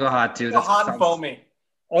 I'll go hot too. Go hot and foamy.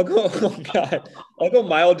 I'll go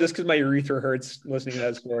mild just because my urethra hurts listening to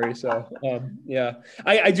that story. So yeah,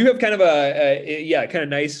 I do have kind of a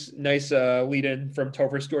nice lead in from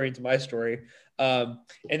Topher's story into my story, and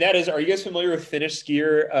that is, are you guys familiar with Finnish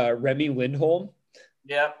skier Remi Lindholm?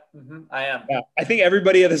 Yeah, I am. Yeah, I think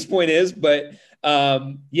everybody at this point is, but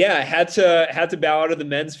had to bow out of the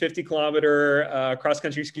men's 50-kilometer cross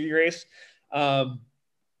country ski race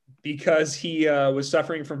because he was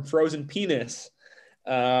suffering from frozen penis,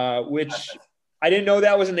 which I didn't know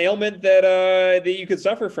that was an ailment that you could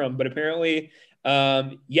suffer from, but apparently,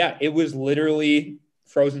 it was literally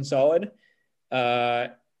frozen solid. They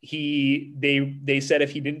said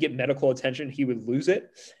if he didn't get medical attention, he would lose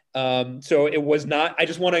it. So it was not, I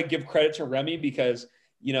just want to give credit to Remi because,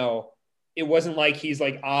 you know, it wasn't like he's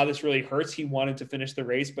like, this really hurts. He wanted to finish the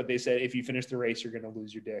race, but they said, if you finish the race, you're going to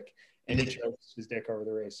lose your dick. And he chose his dick over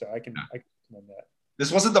the race. So I can commend that.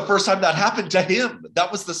 This wasn't the first time that happened to him.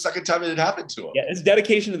 That was the second time it had happened to him. Yeah. It's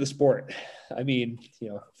dedication to the sport. I mean, you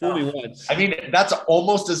know, fool me once. I mean, that's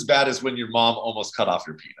almost as bad as when your mom almost cut off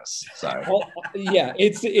your penis. Sorry. Well, yeah.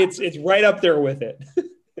 It's right up there with it.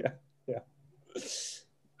 Yeah.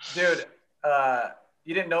 Dude,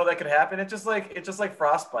 you didn't know that could happen. It's just like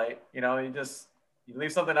frostbite. You know, you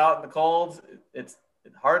leave something out in the cold, it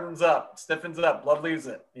hardens up, stiffens up, blood leaves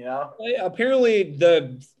it. You know. Apparently,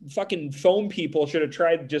 the fucking foam people should have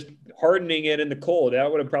tried just hardening it in the cold.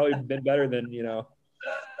 That would have probably been better than, you know.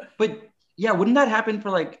 But yeah, wouldn't that happen for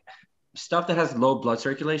like stuff that has low blood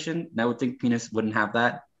circulation? I would think penis wouldn't have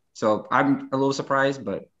that. So I'm a little surprised,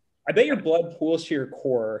 but. I bet your blood pools to your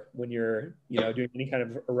core when you're, doing any kind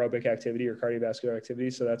of aerobic activity or cardiovascular activity.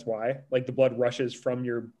 So that's why, like, the blood rushes from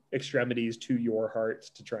your extremities to your heart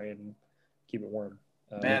to try and keep it warm.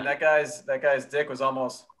 Man, that guy's dick was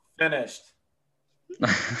almost finished.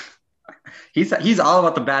 He's all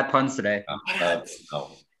about the bad puns today. No.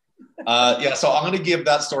 So I'm going to give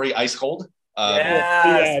that story ice cold. Knew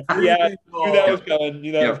that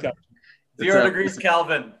was coming. 0 degrees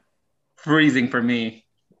Kelvin. Freezing for me.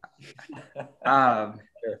 Fair.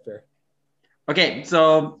 Okay,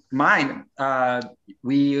 so mine.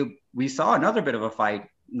 We saw another bit of a fight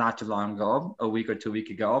not too long ago, a week or 2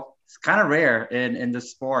 weeks ago. It's kind of rare in the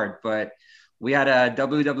sport, but we had a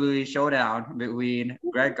WWE showdown between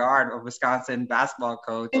Greg Gard of Wisconsin basketball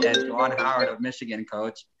coach and Juwan Howard of Michigan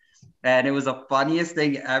coach. And it was the funniest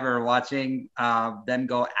thing ever watching them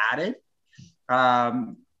go at it.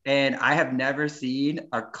 And I have never seen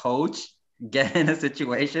a coach get in a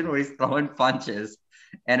situation where he's throwing punches.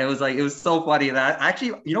 And it was so funny that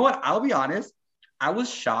actually, you know what? I'll be honest. I was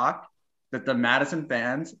shocked that the Madison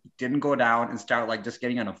fans didn't go down and start like just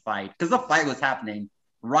getting in a fight, because the fight was happening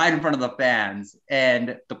right in front of the fans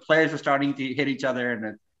and the players were starting to hit each other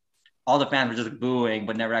and all the fans were just booing,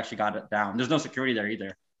 but never actually got it down. There's no security there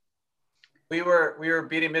either. We were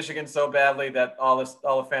beating Michigan so badly that all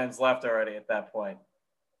the fans left already at that point.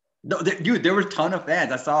 No, dude, there were a ton of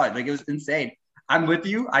fans. I saw it. Like, it was insane. I'm with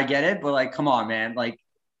you. I get it, but like, come on, man. Like,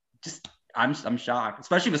 just I'm shocked,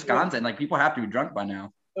 especially Wisconsin. Like, people have to be drunk by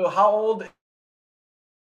now. So how old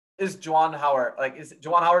is Juwan Howard? Like, is it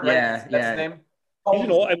Juwan Howard? Right? Yeah, That's his name. He's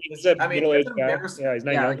an old. He's a middle-aged guy. Yeah, he's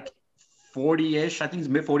not young. Like 40-ish. I think he's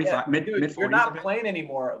mid 45. Mid 40s. You're not playing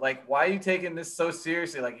anymore. Like, why are you taking this so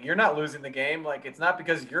seriously? Like, you're not losing the game. Like, it's not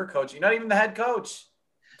because you're coaching. You're not even the head coach.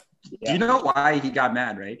 Do you know why he got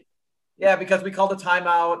mad, right? Yeah, because we called a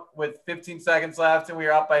timeout with 15 seconds left and we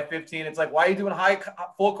were up by 15. It's like, why are you doing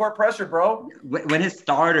full court pressure, bro? When his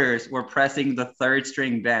starters were pressing the third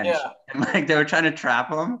string bench, and like they were trying to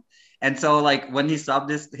trap him. And so like when he subbed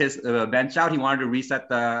his bench out, he wanted to reset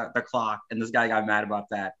the clock, and this guy got mad about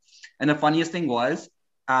that. And the funniest thing was,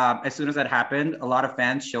 as soon as that happened, a lot of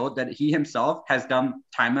fans showed that he himself has done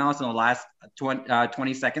timeouts in the last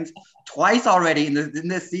 20 seconds twice already in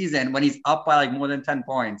this season when he's up by like more than 10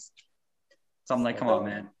 points. So I'm like, come on,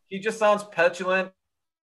 man. He just sounds petulant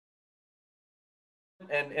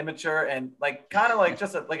and immature and like kind of like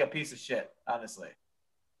just like a piece of shit, honestly.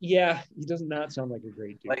 Yeah, he does not sound like a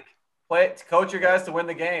great dude. Like, coach your guys to win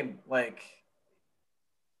the game. Like,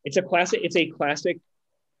 it's a classic.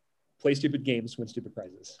 Play stupid games, win stupid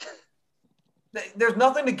prizes. There's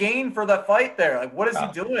nothing to gain for that fight there. Like, what is he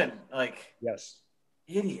doing? Like, yes,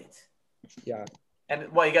 idiot. Yeah. And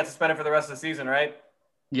you got suspended for the rest of the season, right?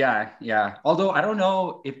 Yeah. Although I don't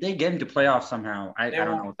know if they get into playoffs somehow. I don't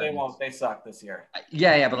know. They won't. They suck this year.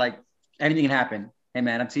 Yeah, but like anything can happen. Hey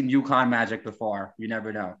man, I've seen UConn Magic before. You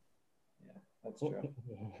never know. Yeah, that's true.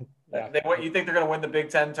 You think they're going to win the Big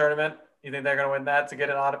Ten tournament? You think they're going to win that to get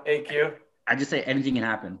an AQ? I just say anything can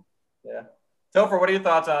happen. Yeah. Topher, what are your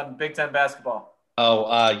thoughts on Big Ten basketball?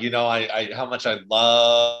 I how much I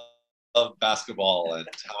love basketball and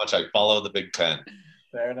how much I follow the Big Ten.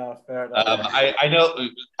 Fair enough. I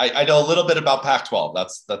know a little bit about Pac-12.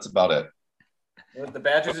 That's about it. The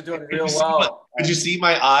Badgers are doing real well. Did you see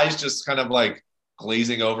my eyes just kind of like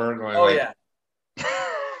glazing over? Going, yeah.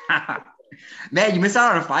 Man, you missed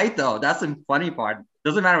out on a fight though. That's the funny part.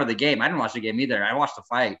 Doesn't matter with the game. I didn't watch the game either. I watched the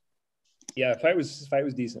fight. Yeah, fight was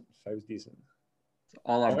decent.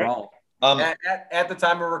 All our brawl. At the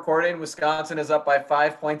time of recording, Wisconsin is up by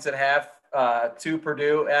 5 points at half to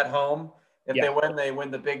Purdue at home. If they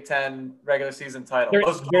win the Big Ten regular season title.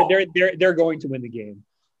 They're going to win the game.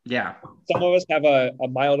 Yeah. Some of us have a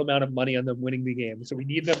mild amount of money on them winning the game, so we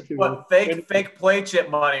need them to. What, fake play chip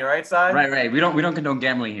money, right, Si? Right. We don't condone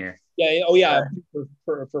gambling here. Yeah. Oh yeah.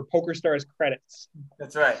 For Poker Stars credits.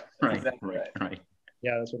 That's right. Right. Exactly right.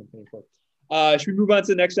 Yeah, that's what I'm paying for. Should we move on to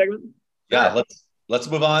the next segment? Yeah. Let's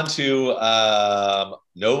move on to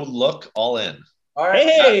No Look All In. All right.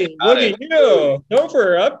 Hey, look at you.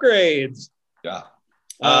 Topher upgrades. Yeah.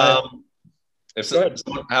 If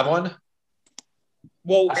someone have one?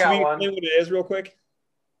 Well, should we explain what it is real quick?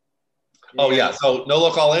 Oh, yeah. So No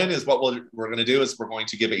Look All In is what we're going to do is we're going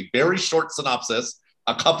to give a very short synopsis,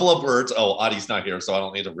 a couple of words. Oh, Adi's not here, so I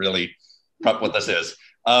don't need to really prep what this is.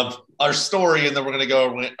 Of our story, and then we're going to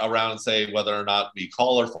go around and say whether or not we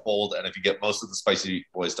call or fold. And if you get most of the Spicy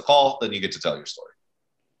Boys to call, then you get to tell your story.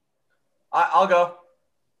 I'll go.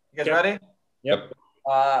 You guys ready? Yep.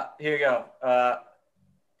 Here you go.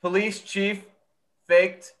 Police chief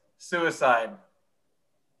faked suicide.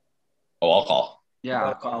 Oh, I'll call.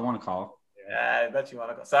 Yeah, I want to call. Yeah, I bet you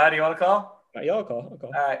want to call. Sai, do you want to call? Yeah, I'll call.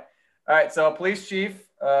 All right. So a police chief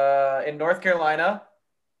in North Carolina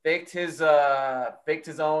faked his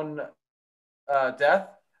own death.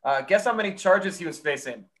 Guess how many charges he was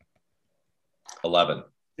facing? 11.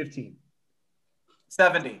 15.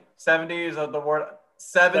 70. 70 is the word.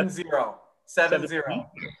 70. 70.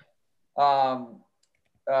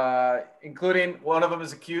 Including one of them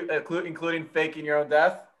is including faking your own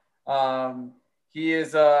death.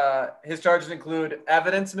 His charges include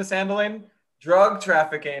evidence mishandling, drug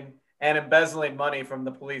trafficking, and embezzling money from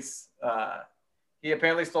the police. He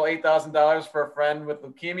apparently stole $8,000 for a friend with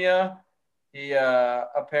leukemia. He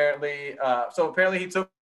apparently he took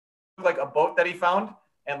like a boat that he found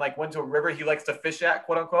and like went to a river he likes to fish at,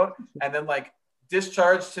 quote unquote, and then like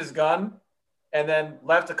discharged his gun and then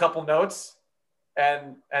left a couple notes.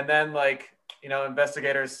 And then like,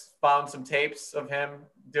 investigators found some tapes of him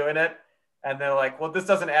doing it. And they're like, well, this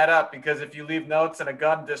doesn't add up because if you leave notes and a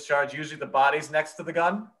gun discharge, usually the body's next to the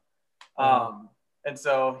gun. And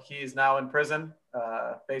so he's now in prison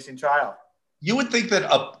facing trial. You would think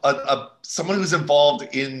that someone who's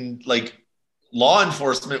involved in like law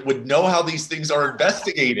enforcement would know how these things are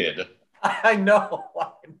investigated. I know.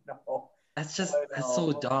 That's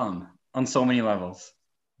so dumb on so many levels.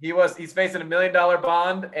 He's facing $1 million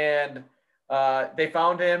bond, and they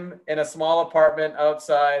found him in a small apartment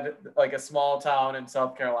outside like a small town in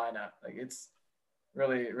South Carolina. Like it's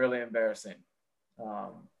really, really embarrassing.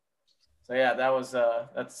 So yeah, that was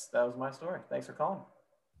my story. Thanks for calling.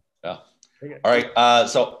 Yeah. All right.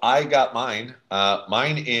 So I got mine.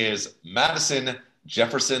 Mine is Madison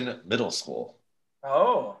Jefferson Middle School.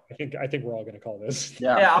 Oh. I think we're all going to call this.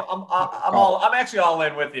 Yeah. I'm actually all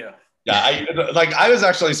in with you. Yeah. I was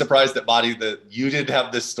actually surprised at Body that you didn't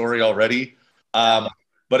have this story already.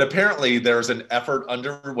 But apparently there's an effort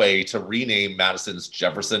underway to rename Madison's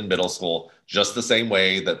Jefferson Middle School just the same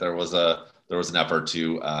way that there was an effort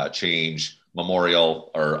to change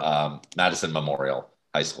Memorial or Madison Memorial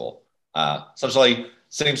High School. Essentially,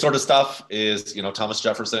 same sort of stuff is, Thomas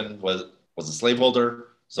Jefferson was a slaveholder,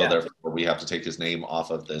 so therefore we have to take his name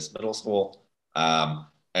off of this middle school.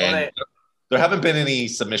 There haven't been any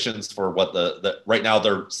submissions for what right now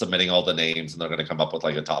they're submitting all the names and they're going to come up with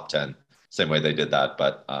like a top 10, same way they did that.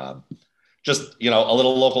 But just, a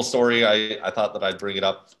little local story. I thought that I'd bring it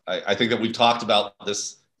up. I think that we've talked about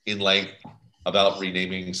this in length about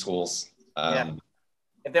renaming schools.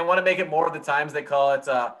 If they want to make it more of the times, they call it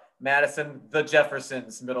Madison the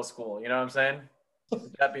Jeffersons Middle School. You know what I'm saying?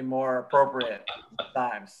 That'd be more appropriate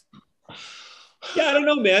times. Yeah, I don't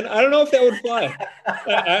know, man. I don't know if that would fly.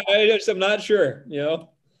 I'm not sure,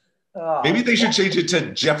 Maybe they should change it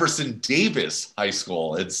to Jefferson Davis High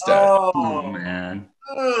School instead. Oh man.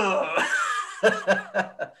 Oh,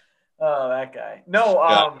 that guy. No,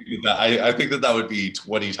 I think that would be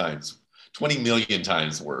 20 million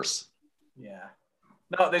times worse. Yeah.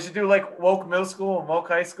 No, they should do like Woke Middle School and Woke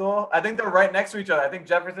High School. I think they're right next to each other. I think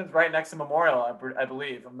Jefferson's right next to Memorial, I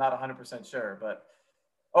believe. I'm not 100% sure, but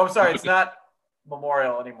I'm sorry, it's not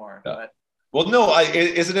Memorial anymore. Yeah. But well, no,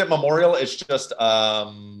 isn't it Memorial? It's just I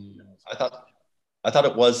thought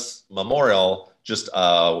it was Memorial, just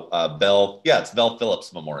Bell. Yeah, it's Bell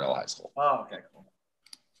Phillips Memorial High School. Oh, okay, cool.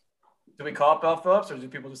 Do we call it Bell Phillips, or do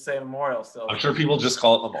people just say Memorial still? I'm sure people just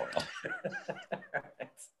call it Memorial.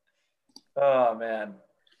 Oh man!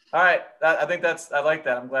 All right, I think I like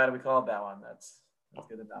that. I'm glad we called that one. That's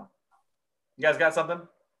good to know. You guys got something?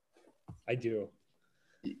 I do.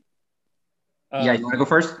 Yeah, you want to go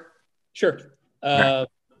first? Sure.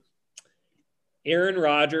 Aaron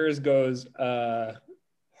Rodgers goes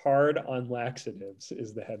hard on laxatives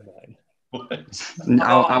is the headline.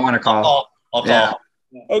 I want to call. I'll call.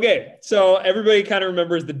 Okay, so everybody kind of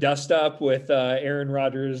remembers the dust up with Aaron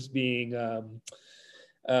Rodgers being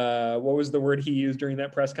what was the word he used during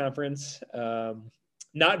that press conference?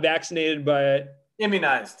 Not vaccinated, but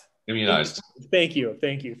immunized. Thank you.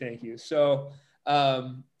 So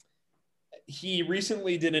he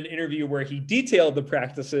recently did an interview where he detailed the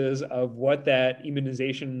practices of what that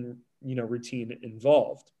immunization, routine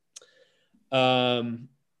involved.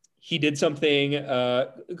 He did something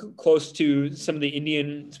close to some of the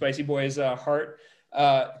Indian Spicy Boys' heart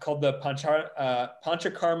called the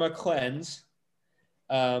Panchakarma cleanse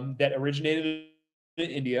that originated in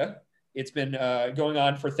India. It's been going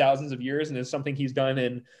on for thousands of years and is something he's done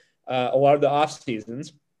in a lot of the off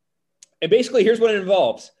seasons. And basically, here's what it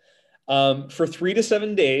involves. For 3 to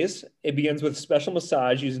 7 days, it begins with special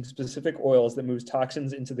massage using specific oils that moves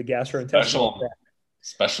toxins into the gastrointestinal tract.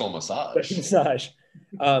 Special massage.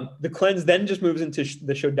 The cleanse then just moves into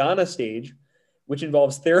the Shodhana stage, which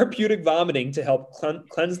involves therapeutic vomiting to help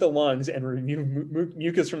cleanse the lungs and remove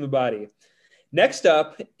mucus from the body. Next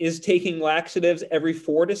up is taking laxatives every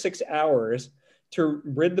 4 to 6 hours to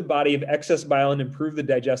rid the body of excess bile and improve the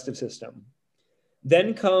digestive system.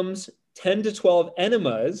 Then comes 10 to 12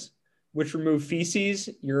 enemas, which remove feces,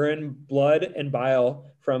 urine, blood, and bile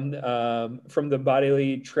from the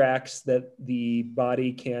bodily tracts that the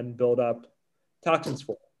body can build up toxins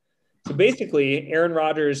for. So basically, Aaron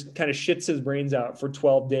Rodgers kind of shits his brains out for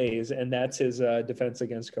 12 days, and that's his defense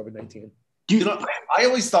against COVID-19. You know, I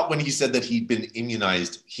always thought when he said that he'd been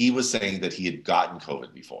immunized, he was saying that he had gotten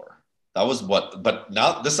COVID before. That was what, but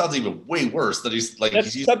now this sounds even way worse that he's like,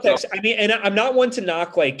 that's subtext. I mean, and I'm not one to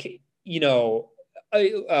knock, like, you know,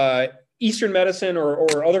 Eastern medicine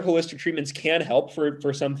or other holistic treatments can help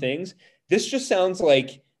for some things. This just sounds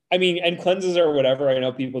like, I mean, and cleanses or whatever. I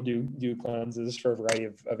know people do cleanses for a variety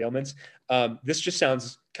of ailments. This just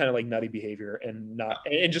sounds kind of like nutty behavior and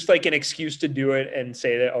just like an excuse to do it and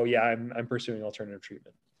say that, oh yeah, I'm pursuing alternative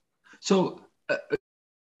treatment. So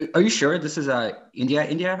are you sure this is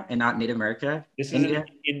India and not Native America? This is India?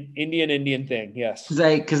 An Indian thing. Yes.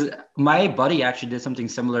 Because my buddy actually did something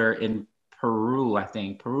similar in Peru, I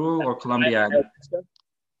think. Peru or Colombia.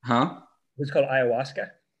 Huh? It's called ayahuasca.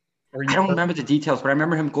 I don't remember the details, but I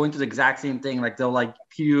remember him going through the exact same thing. Like they'll like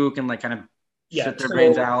puke and like kind of shit their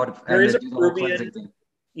brains out. There is a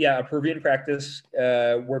Peruvian practice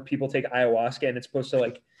where people take ayahuasca, and it's supposed to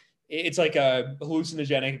like, it's like a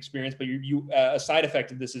hallucinogenic experience, but a side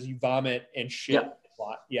effect of this is you vomit and shit a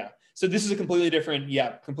lot. Yeah. So this is a completely different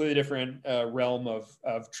realm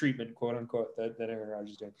of treatment, quote unquote, that Aaron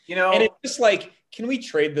Rodgers is doing. You know, and it's just like, can we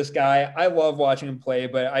trade this guy? I love watching him play,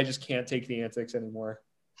 but I just can't take the antics anymore.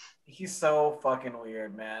 He's so fucking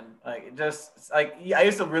weird, man. Like, just like I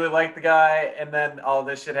used to really like the guy, and then all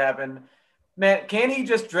this shit happened. Man, can't he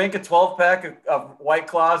just drink a 12-pack of White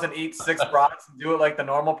Claws and eat 6 brats and do it like the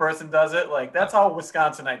normal person does it? Like, that's how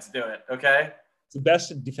Wisconsinites do it, okay? It's the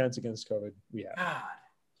best defense against COVID we have. God,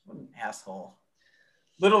 what an asshole.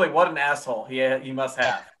 Literally, what an asshole he must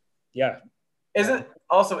have. Yeah. Isn't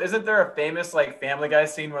there a famous, like, Family Guy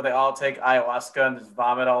scene where they all take ayahuasca and just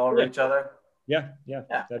vomit all over each other? Yeah.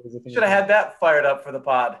 That is a thing. Should have had that fired up for the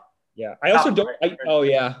pod. Yeah, I also don't.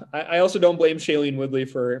 I also don't blame Shailene Woodley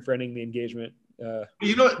for ending the engagement.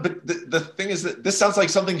 You know, but the thing is that this sounds like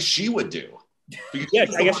something she would do. Yeah,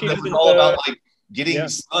 I guess she was all about like getting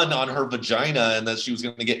sun on her vagina, and that she was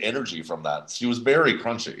going to get energy from that. She was very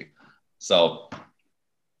crunchy. So,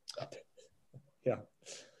 yeah.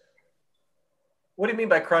 What do you mean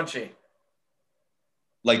by crunchy?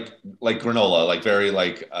 Like granola, like very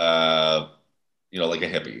like you know, like a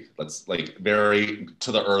hippie. That's like very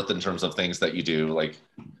to the earth in terms of things that you do. Like,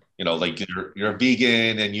 you know, like you're a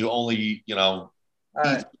vegan and you only, you know,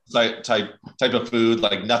 eat type of food,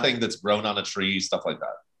 like nothing that's grown on a tree, stuff like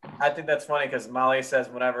that. I think that's funny because Molly says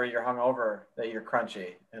whenever you're hungover that you're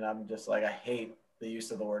crunchy, and I'm just like, I hate the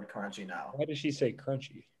use of the word crunchy now. Why does she say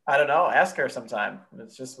crunchy? I don't know. Ask her sometime.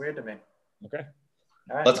 It's just weird to me. Okay.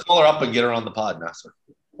 All right. Let's call her up and get her on the pod, Master.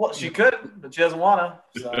 Well, she could, but she doesn't want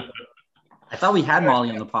to. So. I thought we had Molly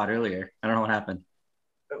on the pod earlier. I don't know what happened.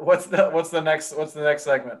 What's the next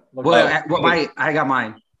segment? I got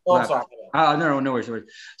mine. Oh, I'm sorry. No worries.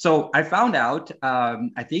 So I found out,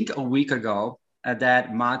 I think a week ago,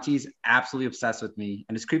 that Monty's absolutely obsessed with me,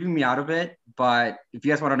 and it's creeping me out a bit. But if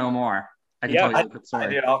you guys want to know more, I can tell you. I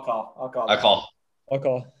do. I'll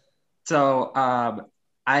call. So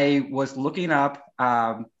I was looking up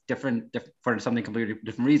different for something completely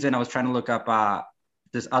different reason. I was trying to look up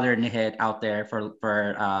this other Nihit out there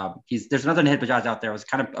there's another Nihit Bajaj out there. I was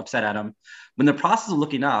kind of upset at him. When the process of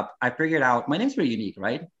looking up, I figured out my name's very unique,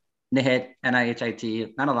 right? Nihit,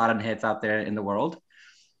 Nihit, not a lot of Nihits out there in the world,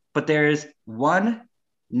 but there's one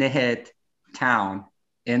Nihit town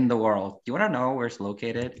in the world. Do you want to know where it's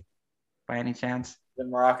located by any chance?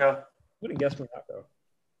 In Morocco? I wouldn't guess Morocco.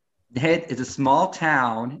 Nihit is a small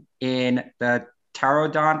town in the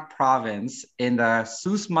Taroudant province in the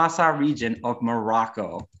Souss Massa region of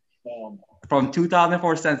Morocco. From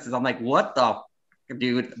 2004 census. I'm like, what the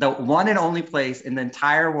dude? The one and only place in the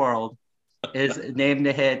entire world is named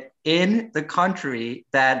Nihit in the country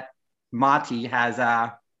that Mati has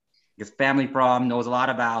his family from, knows a lot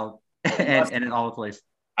about, and in all the place.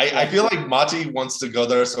 I feel like Mati wants to go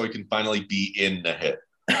there so he can finally be in Nihit.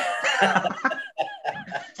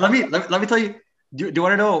 So let me tell you. Do you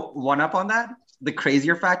want to know one up on that? The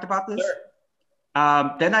crazier fact about this?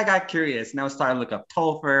 Sure. Then I got curious and I was starting to look up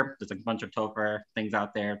Topher. There's a bunch of Topher things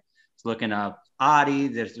out there. So looking up Adi.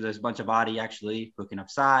 There's a bunch of Adi actually. Looking up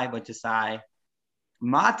Sai, bunch of Sai.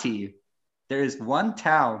 Mati, there is one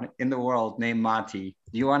town in the world named Mati.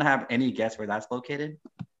 Do you want to have any guess where that's located?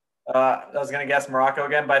 I was going to guess Morocco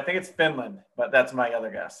again, but I think it's Finland. But that's my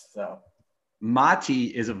other guess. So Mati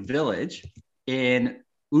is a village in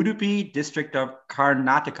Udupi district of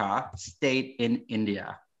Karnataka state in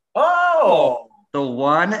India. Oh, the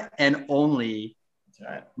one and only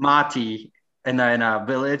Mati in a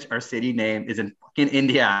village or city name is in fucking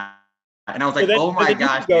India. And I was like, oh my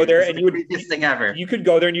gosh, go there and you would be the thing ever. You could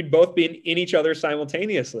go there and you'd both be in each other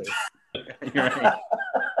simultaneously. You're right.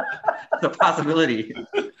 It's a possibility.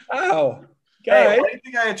 Wow. Hey, why do you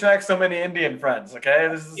think I attract so many Indian friends? Okay,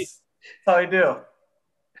 this is how I do.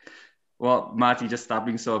 Well, Mati, just stop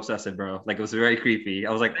being so obsessive, bro. Like, it was very creepy.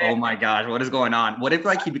 I was like, oh my gosh, what is going on? What if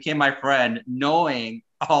like he became my friend knowing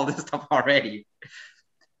all this stuff already?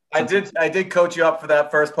 I did coach you up for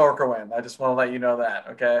that first poker win. I just want to let you know that,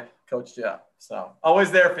 okay? Coached you up. So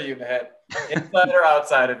always there for you, Nahid. Inside or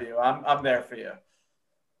outside of you. I'm there for you.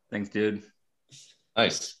 Thanks, dude.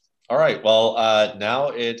 Nice. All right. Well, now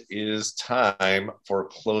it is time for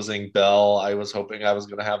closing bell. I was hoping I was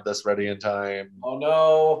going to have this ready in time. Oh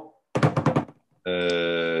no.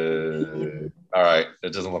 All right.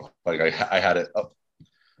 It doesn't look like I had it up.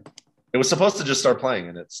 It was supposed to just start playing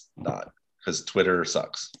and it's not because Twitter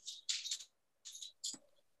sucks.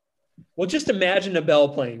 Well, just imagine a bell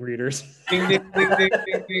playing, readers. Ding, ding, ding, ding,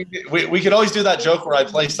 ding, ding, ding. We could always do that joke where I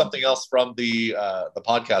play something else from the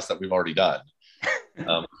podcast that we've already done.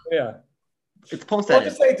 Yeah. It's post We'll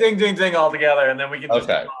just say ding, ding, ding all together and then we can just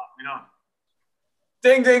okay. You know.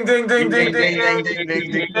 Ding, ding, ding, ding, ding, ding, ding, ding,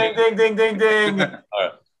 ding, ding, ding, ding, ding, ding.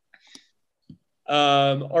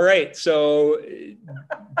 All right. So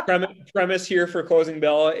premise here for closing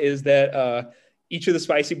bell is that each of the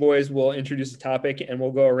Spicy Boys will introduce a topic and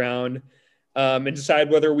we'll go around and decide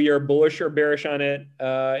whether we are bullish or bearish on it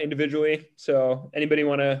individually. So anybody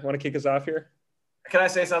want to kick us off here? Can I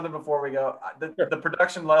say something before we go? The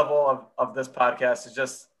production level of this podcast is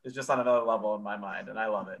just on another level in my mind, and I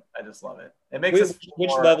love it. I just love it. It makes us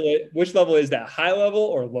which level is that? High level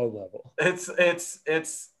or low level? It's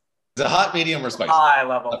a hot, medium, or spicy. High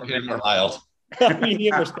level. Medium or mild.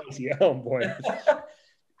 Medium or spicy. Oh boy.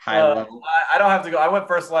 High level. I don't have to go. I went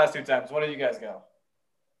first the last 2 times. What do you guys go?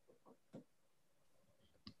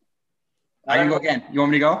 I can go again. You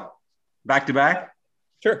want me to go back to back?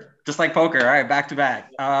 Sure. Just like poker. All right, back to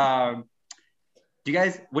back. What do you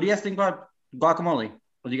guys think about guacamole?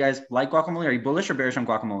 Do you guys like guacamole? Are you bullish or bearish on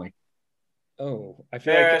guacamole? Oh, I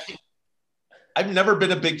feel bearish. Like I've never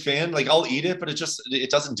been a big fan. Like, I'll eat it, but it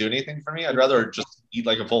doesn't do anything for me. I'd rather just eat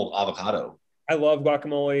like a full avocado. I love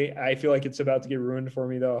guacamole. I feel like it's about to get ruined for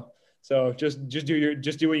me though. So just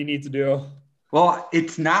do what you need to do. Well,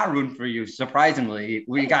 it's not ruined for you. Surprisingly,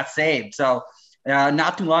 we got saved. So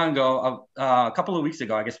not too long ago, a couple of weeks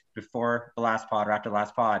ago, I guess before the last pod or after the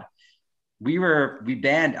last pod, we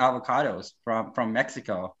banned avocados from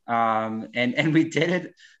Mexico. And we did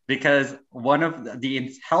it because one of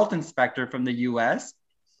the health inspector from the US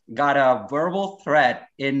got a verbal threat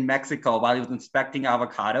in Mexico while he was inspecting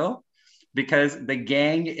avocado because the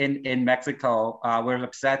gang in Mexico were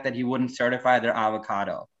upset that he wouldn't certify their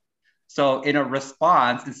avocado. So in a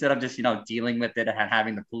response, instead of just, dealing with it and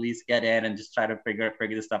having the police get in and just try to figure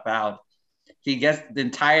this stuff out, he gets the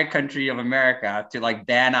entire country of America to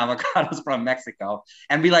ban avocados from Mexico.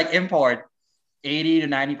 And we import 80 to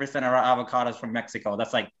 90% of our avocados from Mexico.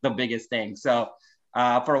 That's the biggest thing. So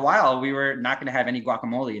for a while, we were not going to have any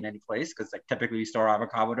guacamole in any place because typically we store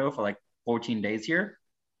avocado for 14 days here.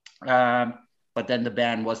 But then the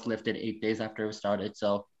ban was lifted 8 days after it was started.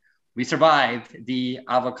 So we survived the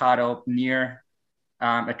avocado near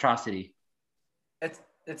atrocity.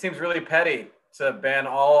 It seems really petty to ban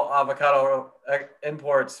all avocado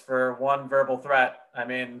imports for one verbal threat. I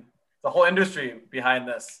mean, the whole industry behind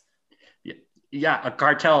this. Yeah, a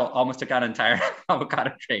cartel almost took out an entire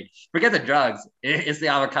avocado trade. Forget the drugs. It's the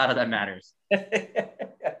avocado that matters.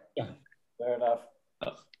 Fair enough.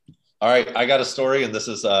 All right, I got a story, and this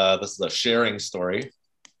is a sharing story.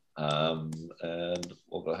 And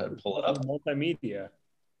we'll go ahead and pull it up. Multimedia.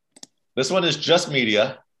 This one is just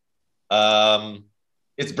media.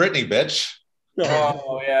 It's Britney, bitch.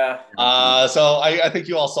 Oh yeah. So I think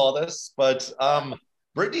you all saw this, but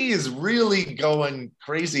Britney is really going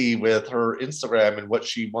crazy with her Instagram and what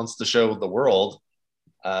she wants to show the world.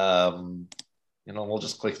 We'll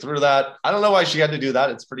just click through that. I don't know why she had to do that.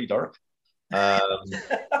 It's pretty dark.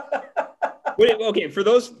 Wait, okay, for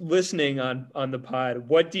those listening on the pod,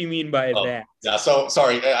 what do you mean by that? Yeah, so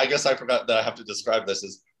sorry, I guess I forgot that I have to describe this.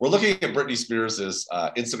 We're looking at Britney Spears'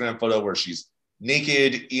 Instagram photo where she's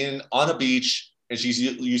naked on a beach and she's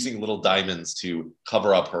using little diamonds to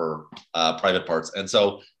cover up her private parts. And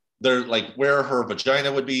so they're like where her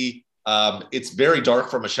vagina would be. It's very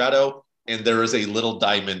dark from a shadow, and there is a little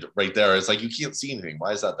diamond right there. It's like you can't see anything.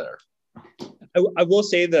 Why is that there? I will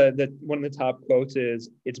say that one of the top quotes is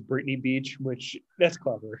 "It's Brittany Beach," which that's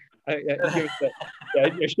clever. I give it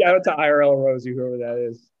that. Shout out to IRL Rosie, whoever that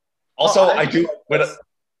is. Also, I do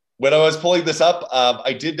when I was pulling this up,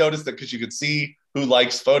 I did notice that because you could see who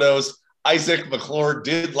likes photos. Isaac McClure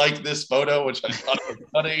did like this photo, which I thought was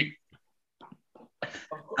funny.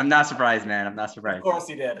 I'm not surprised, man. I'm not surprised. Of course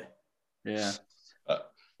he did. Yeah.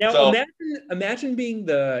 Now imagine being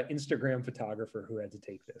the Instagram photographer who had to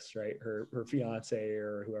take this, right? Her fiance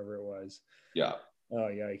or whoever it was. Yeah. Oh,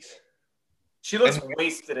 yikes. She looks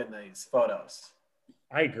wasted in these photos.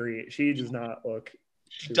 I agree. She does not look.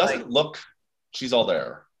 She doesn't look. She's all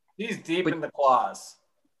there. She's deep in the claws.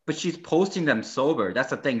 But she's posting them sober. That's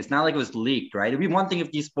the thing. It's not like it was leaked, right? It'd be one thing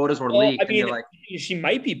if these photos were leaked. I mean, she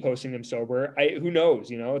might be posting them sober. Who knows?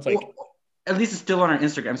 You know, it's like at least it's still on her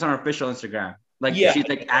Instagram. It's on her official Instagram. Like she's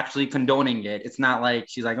like actually condoning it. It's not like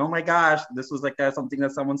she's like, oh my gosh, this was like something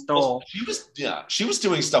that someone stole. Well, she was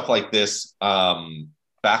doing stuff like this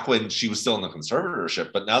back when she was still in the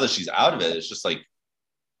conservatorship. But now that she's out of it, it's just like,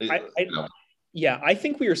 I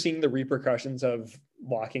think we are seeing the repercussions of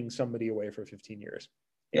locking somebody away for 15 years.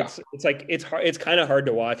 It's like it's hard. It's kind of hard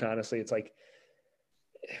to watch, honestly. It's like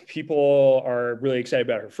people are really excited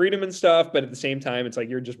about her freedom and stuff, but at the same time, it's like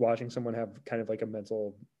you're just watching someone have kind of like a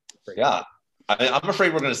mental breakdown. Yeah, I'm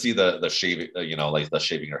afraid we're going to see the shaving, like the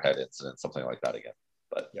shaving her head incident, something like that again.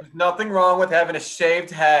 But there's nothing wrong with having a shaved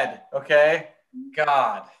head. Okay,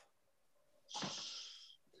 God.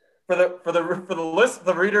 For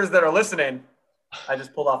the readers that are listening, I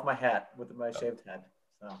just pulled off my hat with my shaved head.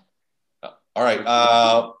 So. All right,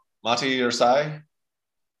 Mati or Sai?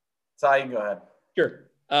 Sai, you can go ahead. Sure.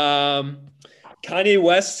 Kanye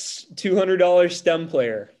West's $200 STEM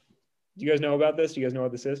player. Do you guys know about this? Do you guys know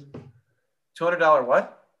what this is? $200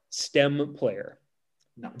 what? STEM player.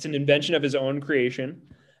 No. It's an invention of his own creation.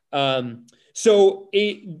 So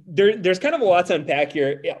there's kind of a lot to unpack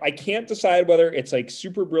here. I can't decide whether it's like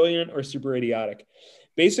super brilliant or super idiotic.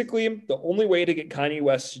 Basically, the only way to get Kanye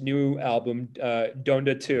West's new album,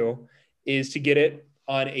 Donda 2, is to get it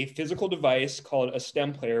on a physical device called a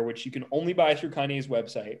STEM player, which you can only buy through Kanye's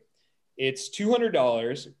website. It's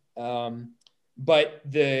 $200, but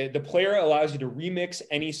the player allows you to remix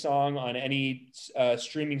any song on any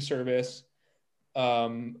streaming service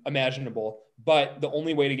imaginable. But the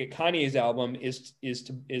only way to get Kanye's album is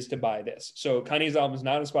to buy this. So Kanye's album is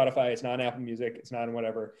not on Spotify, it's not on Apple Music, it's not on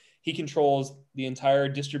whatever. He controls the entire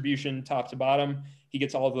distribution top to bottom. He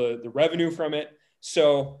gets all the revenue from it.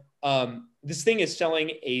 So this thing is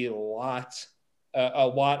selling a lot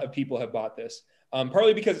of people have bought this.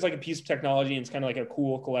 Partly because it's like a piece of technology and it's kind of like a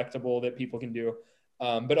cool collectible that people can do.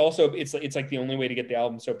 But also it's like the only way to get the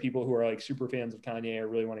album. So people who are like super fans of Kanye or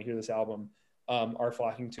really want to hear this album are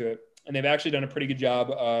flocking to it. And they've actually done a pretty good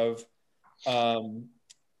job of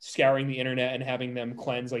scouring the internet and having them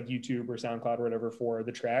cleanse like YouTube or SoundCloud or whatever for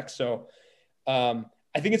the tracks. So I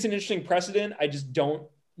think it's an interesting precedent. I just don't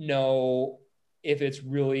know if it's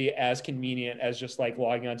really as convenient as just like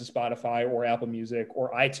logging onto Spotify or Apple Music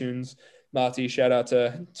or iTunes. Mati, shout out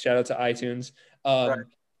to iTunes. Right.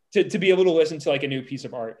 To be able to listen to like a new piece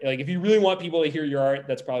of art. Like if you really want people to hear your art,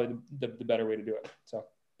 that's probably the better way to do it. So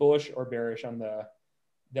bullish or bearish on the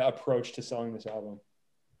approach to selling this album?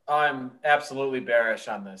 I'm absolutely bearish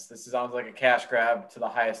on this. This sounds like a cash grab to the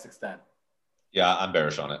highest extent. Yeah, I'm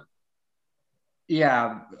bearish on it.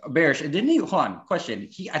 Yeah, bearish. Didn't he? Hold on. Question.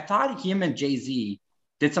 I thought him and Jay-Z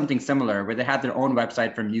did something similar where they had their own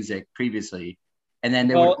website for music previously, and then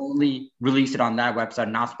they would only release it on that website,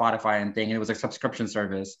 not Spotify and thing. And it was a subscription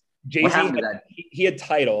service. Jay-Z he had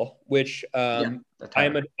Tidal, which I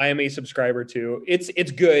am a subscriber to.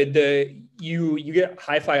 It's good. You get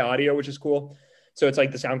hi-fi audio, which is cool. So it's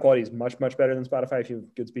like the sound quality is much better than Spotify if you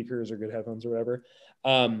have good speakers or good headphones or whatever.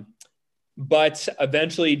 But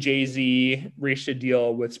eventually Jay-Z reached a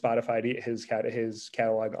deal with Spotify to his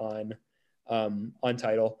catalog on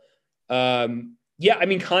Tidal. Yeah, I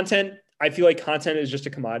mean content. I feel like content is just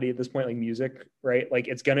a commodity at this point, like music, right? Like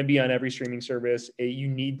it's going to be on every streaming service.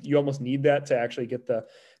 You almost need that to actually get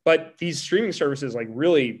but these streaming services like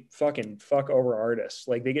really fucking fuck over artists.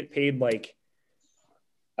 Like they get paid like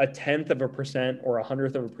 0.1% or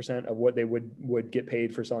 0.100% of what they would get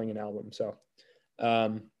paid for selling an album. So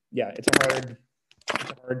yeah, it's a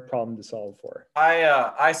hard problem to solve for.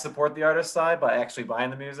 I support the artist side by actually buying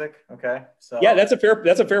the music. Okay, so yeah, that's a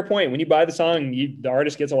fair point. When you buy the song, the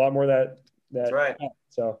artist gets a lot more of that. That's right.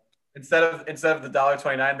 So instead of the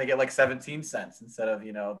 $1.29, they get like 17 cents instead of,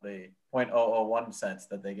 the 0.001 cents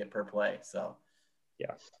that they get per play. So,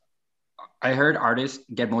 yeah. I heard artists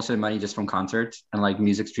get most of the money just from concerts, and like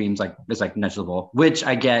music streams is like negligible, which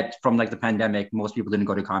I get from like the pandemic. Most people didn't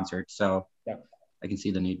go to concerts, so yeah, I can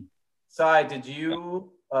see the need. Sai, did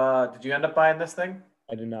you end up buying this thing?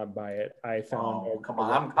 I did not buy it. I found. Oh, come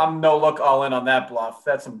on, I'm no look all in on that bluff.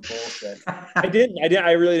 That's some bullshit. I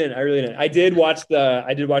really didn't. I did watch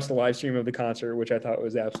the live stream of the concert, which I thought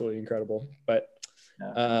was absolutely incredible, but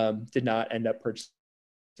did not end up purchasing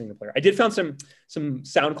the player. I did found some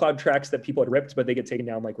SoundCloud tracks that people had ripped, but they get taken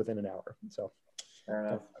down like within an hour. So fair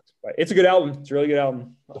enough. But it's a good album. It's a really good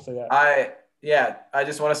album. I'll say that. I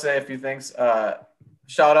just want to say a few things.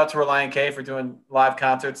 Shout out to Reliant K for doing live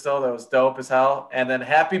concerts still. That was dope as hell. And then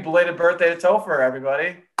happy belated birthday to Topher,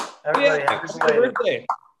 everybody. Happy belated birthday.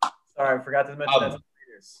 Sorry, I forgot to mention that.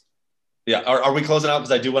 Yeah, are we closing out?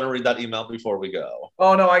 Because I do want to read that email before we go.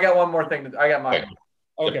 Oh, no, I got one more thing. I got mine.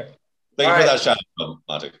 Okay. Thank you for that shout out,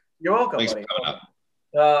 Monty. You're welcome, Thanks buddy. for coming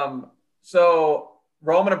up. So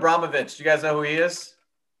Roman Abramovich, do you guys know who he is?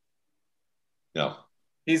 No.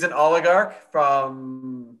 He's an oligarch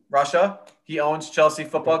from Russia. He owns Chelsea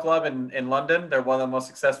Football Club in London. They're one of the most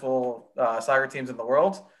successful soccer teams in the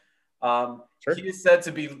world. Sure. He is said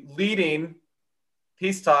to be leading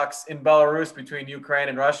peace talks in Belarus between Ukraine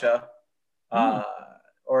and Russia,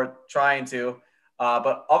 or trying to.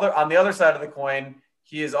 But on the other side of the coin,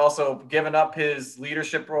 he has also given up his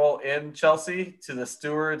leadership role in Chelsea to the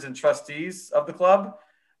stewards and trustees of the club.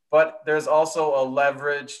 But there's also a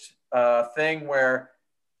leveraged thing where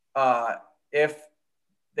if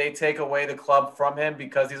they take away the club from him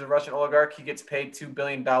because he's a Russian oligarch, he gets paid $2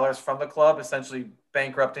 billion from the club, essentially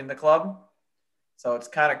bankrupting the club. So it's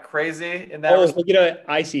kind of crazy in that. He'll get a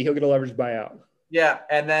leveraged buyout. Yeah.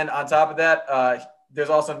 And then on top of that, there's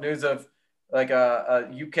also news of like a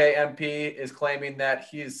UK MP is claiming that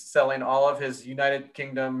he's selling all of his United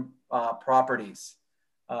Kingdom properties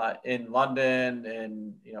in London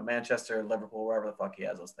and, Manchester, Liverpool, wherever the fuck he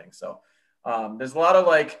has those things. So there's a lot of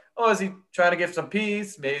like, is he trying to give some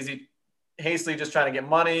peace? Maybe is he hastily just trying to get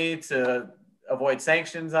money to avoid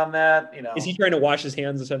sanctions on that? Is he trying to wash his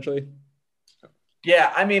hands essentially?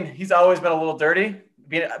 Yeah, I mean, he's always been a little dirty.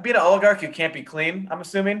 Being an oligarch, you can't be clean, I'm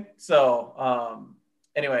assuming. So,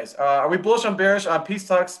 anyways, are we bullish on bearish on peace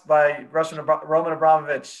talks by Roman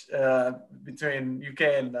Abramovich between UK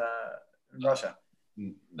and Russia?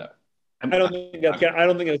 No, I don't think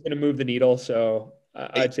it's going to move the needle. So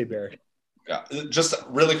I'd say bearish. Yeah, just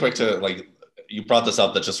really quick to you brought this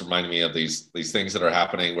up that just reminded me of these things that are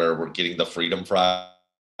happening where we're getting the freedom fries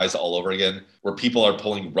all over again, where people are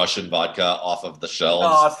pulling Russian vodka off of the shelves.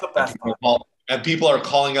 Oh, it's the best. And people are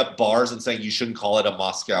calling up bars and saying you shouldn't call it a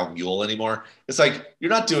Moscow Mule anymore. It's like, you're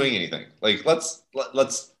not doing anything. Like, let's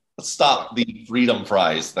stop the freedom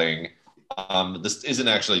fries thing. This isn't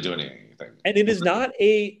actually doing anything. And it is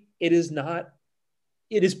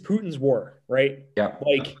Putin's war, right? Yeah.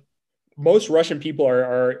 Like most Russian people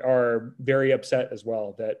are very upset as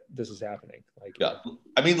well that this is happening. Like, yeah,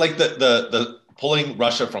 I mean, like the pulling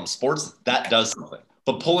Russia from sports, that does something.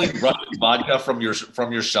 But pulling Russian vodka from your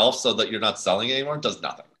shelf so that you're not selling anymore does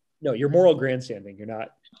nothing. No, you're moral grandstanding. You're not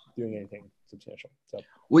doing anything substantial. So,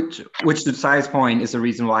 which to Sai's point is the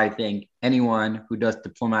reason why I think anyone who does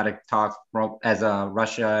diplomatic talks as a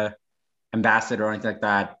Russia ambassador or anything like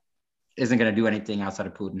that isn't going to do anything outside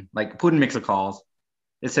of Putin. Like Putin makes the calls.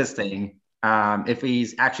 It's his thing. If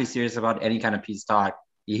he's actually serious about any kind of peace talk,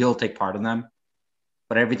 he'll take part in them.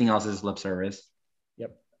 But everything else is lip service.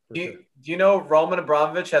 Yep. Do you know Roman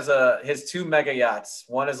Abramovich has his two mega yachts?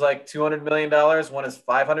 One is like $200 million. One is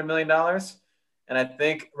 $500 million. And I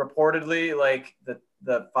think reportedly, like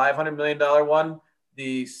the $500 million one,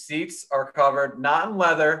 the seats are covered not in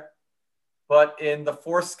leather, but in the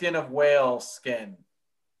foreskin of whale skin.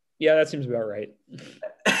 Yeah, that seems about right.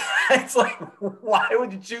 It's like, why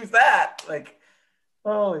would you choose that? Like,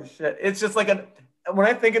 holy shit! It's just like when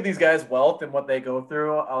I think of these guys' wealth and what they go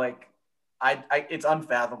through, it's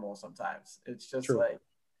unfathomable sometimes. It's just True. Like,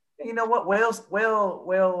 you know what?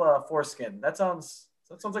 Whale foreskin. That sounds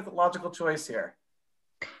like the logical choice here.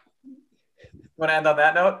 Want to end on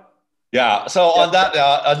that note? Yeah. So on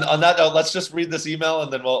that note, let's just read this email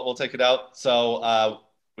and then we'll take it out. So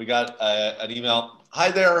we got an email. Hi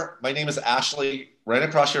there. My name is Ashley. Ran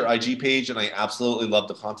across your IG page and I absolutely love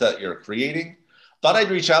the content you're creating. Thought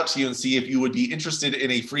I'd reach out to you and see if you would be interested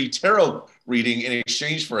in a free tarot reading in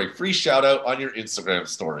exchange for a free shout out on your Instagram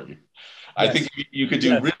story. Yes. I think you could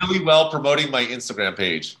do really well promoting my Instagram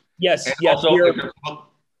page. Yes. And yes. also,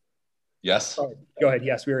 Yes. Oh, go ahead.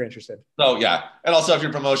 Yes, we were interested. So yeah, and also if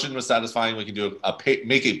your promotion was satisfying, we can do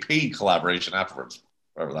make a paid collaboration afterwards,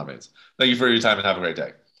 whatever that means. Thank you for your time and have a great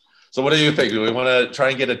day. So what do you think? Do we want to try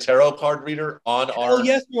and get a tarot card reader on our? Oh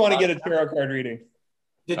yes, we want to get a tarot card reading.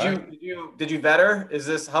 Did you vet her? Is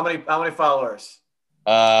this how many followers?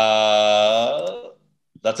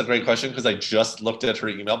 That's a great question because I just looked at her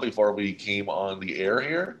email before we came on the air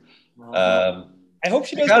here. I hope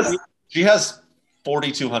she does. She has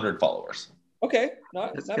 4,200 followers. Okay,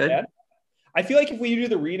 not bad. I feel like if we do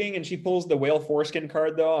the reading and she pulls the whale foreskin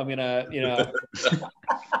card, though, I'm gonna,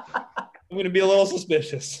 I'm gonna be a little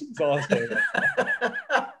suspicious. That's all I'm saying.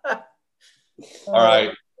 All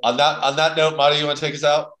right. On that note, Marty, you want to take us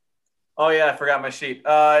out? Oh yeah, I forgot my sheet.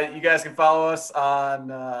 You guys can follow us on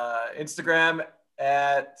Instagram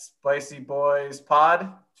at Spicy Boys Pod.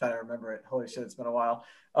 I'm trying to remember it. Holy shit, it's been a while.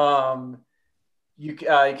 You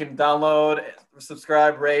can download,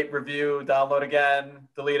 subscribe, rate, review, download again,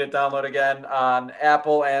 delete it, download again on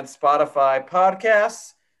Apple and Spotify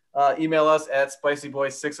podcasts. Email us at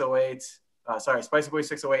spicyboys608.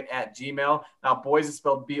 Spicyboys608 at Gmail. Now, boys is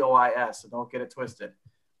spelled B-O-I-S, so don't get it twisted.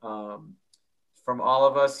 From all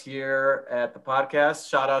of us here at the podcast,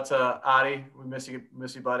 shout out to Adi. We miss you,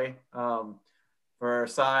 buddy. For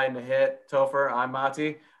Sai, Nahit, Topher, I'm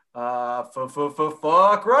Mati.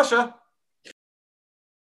 Fuck Russia.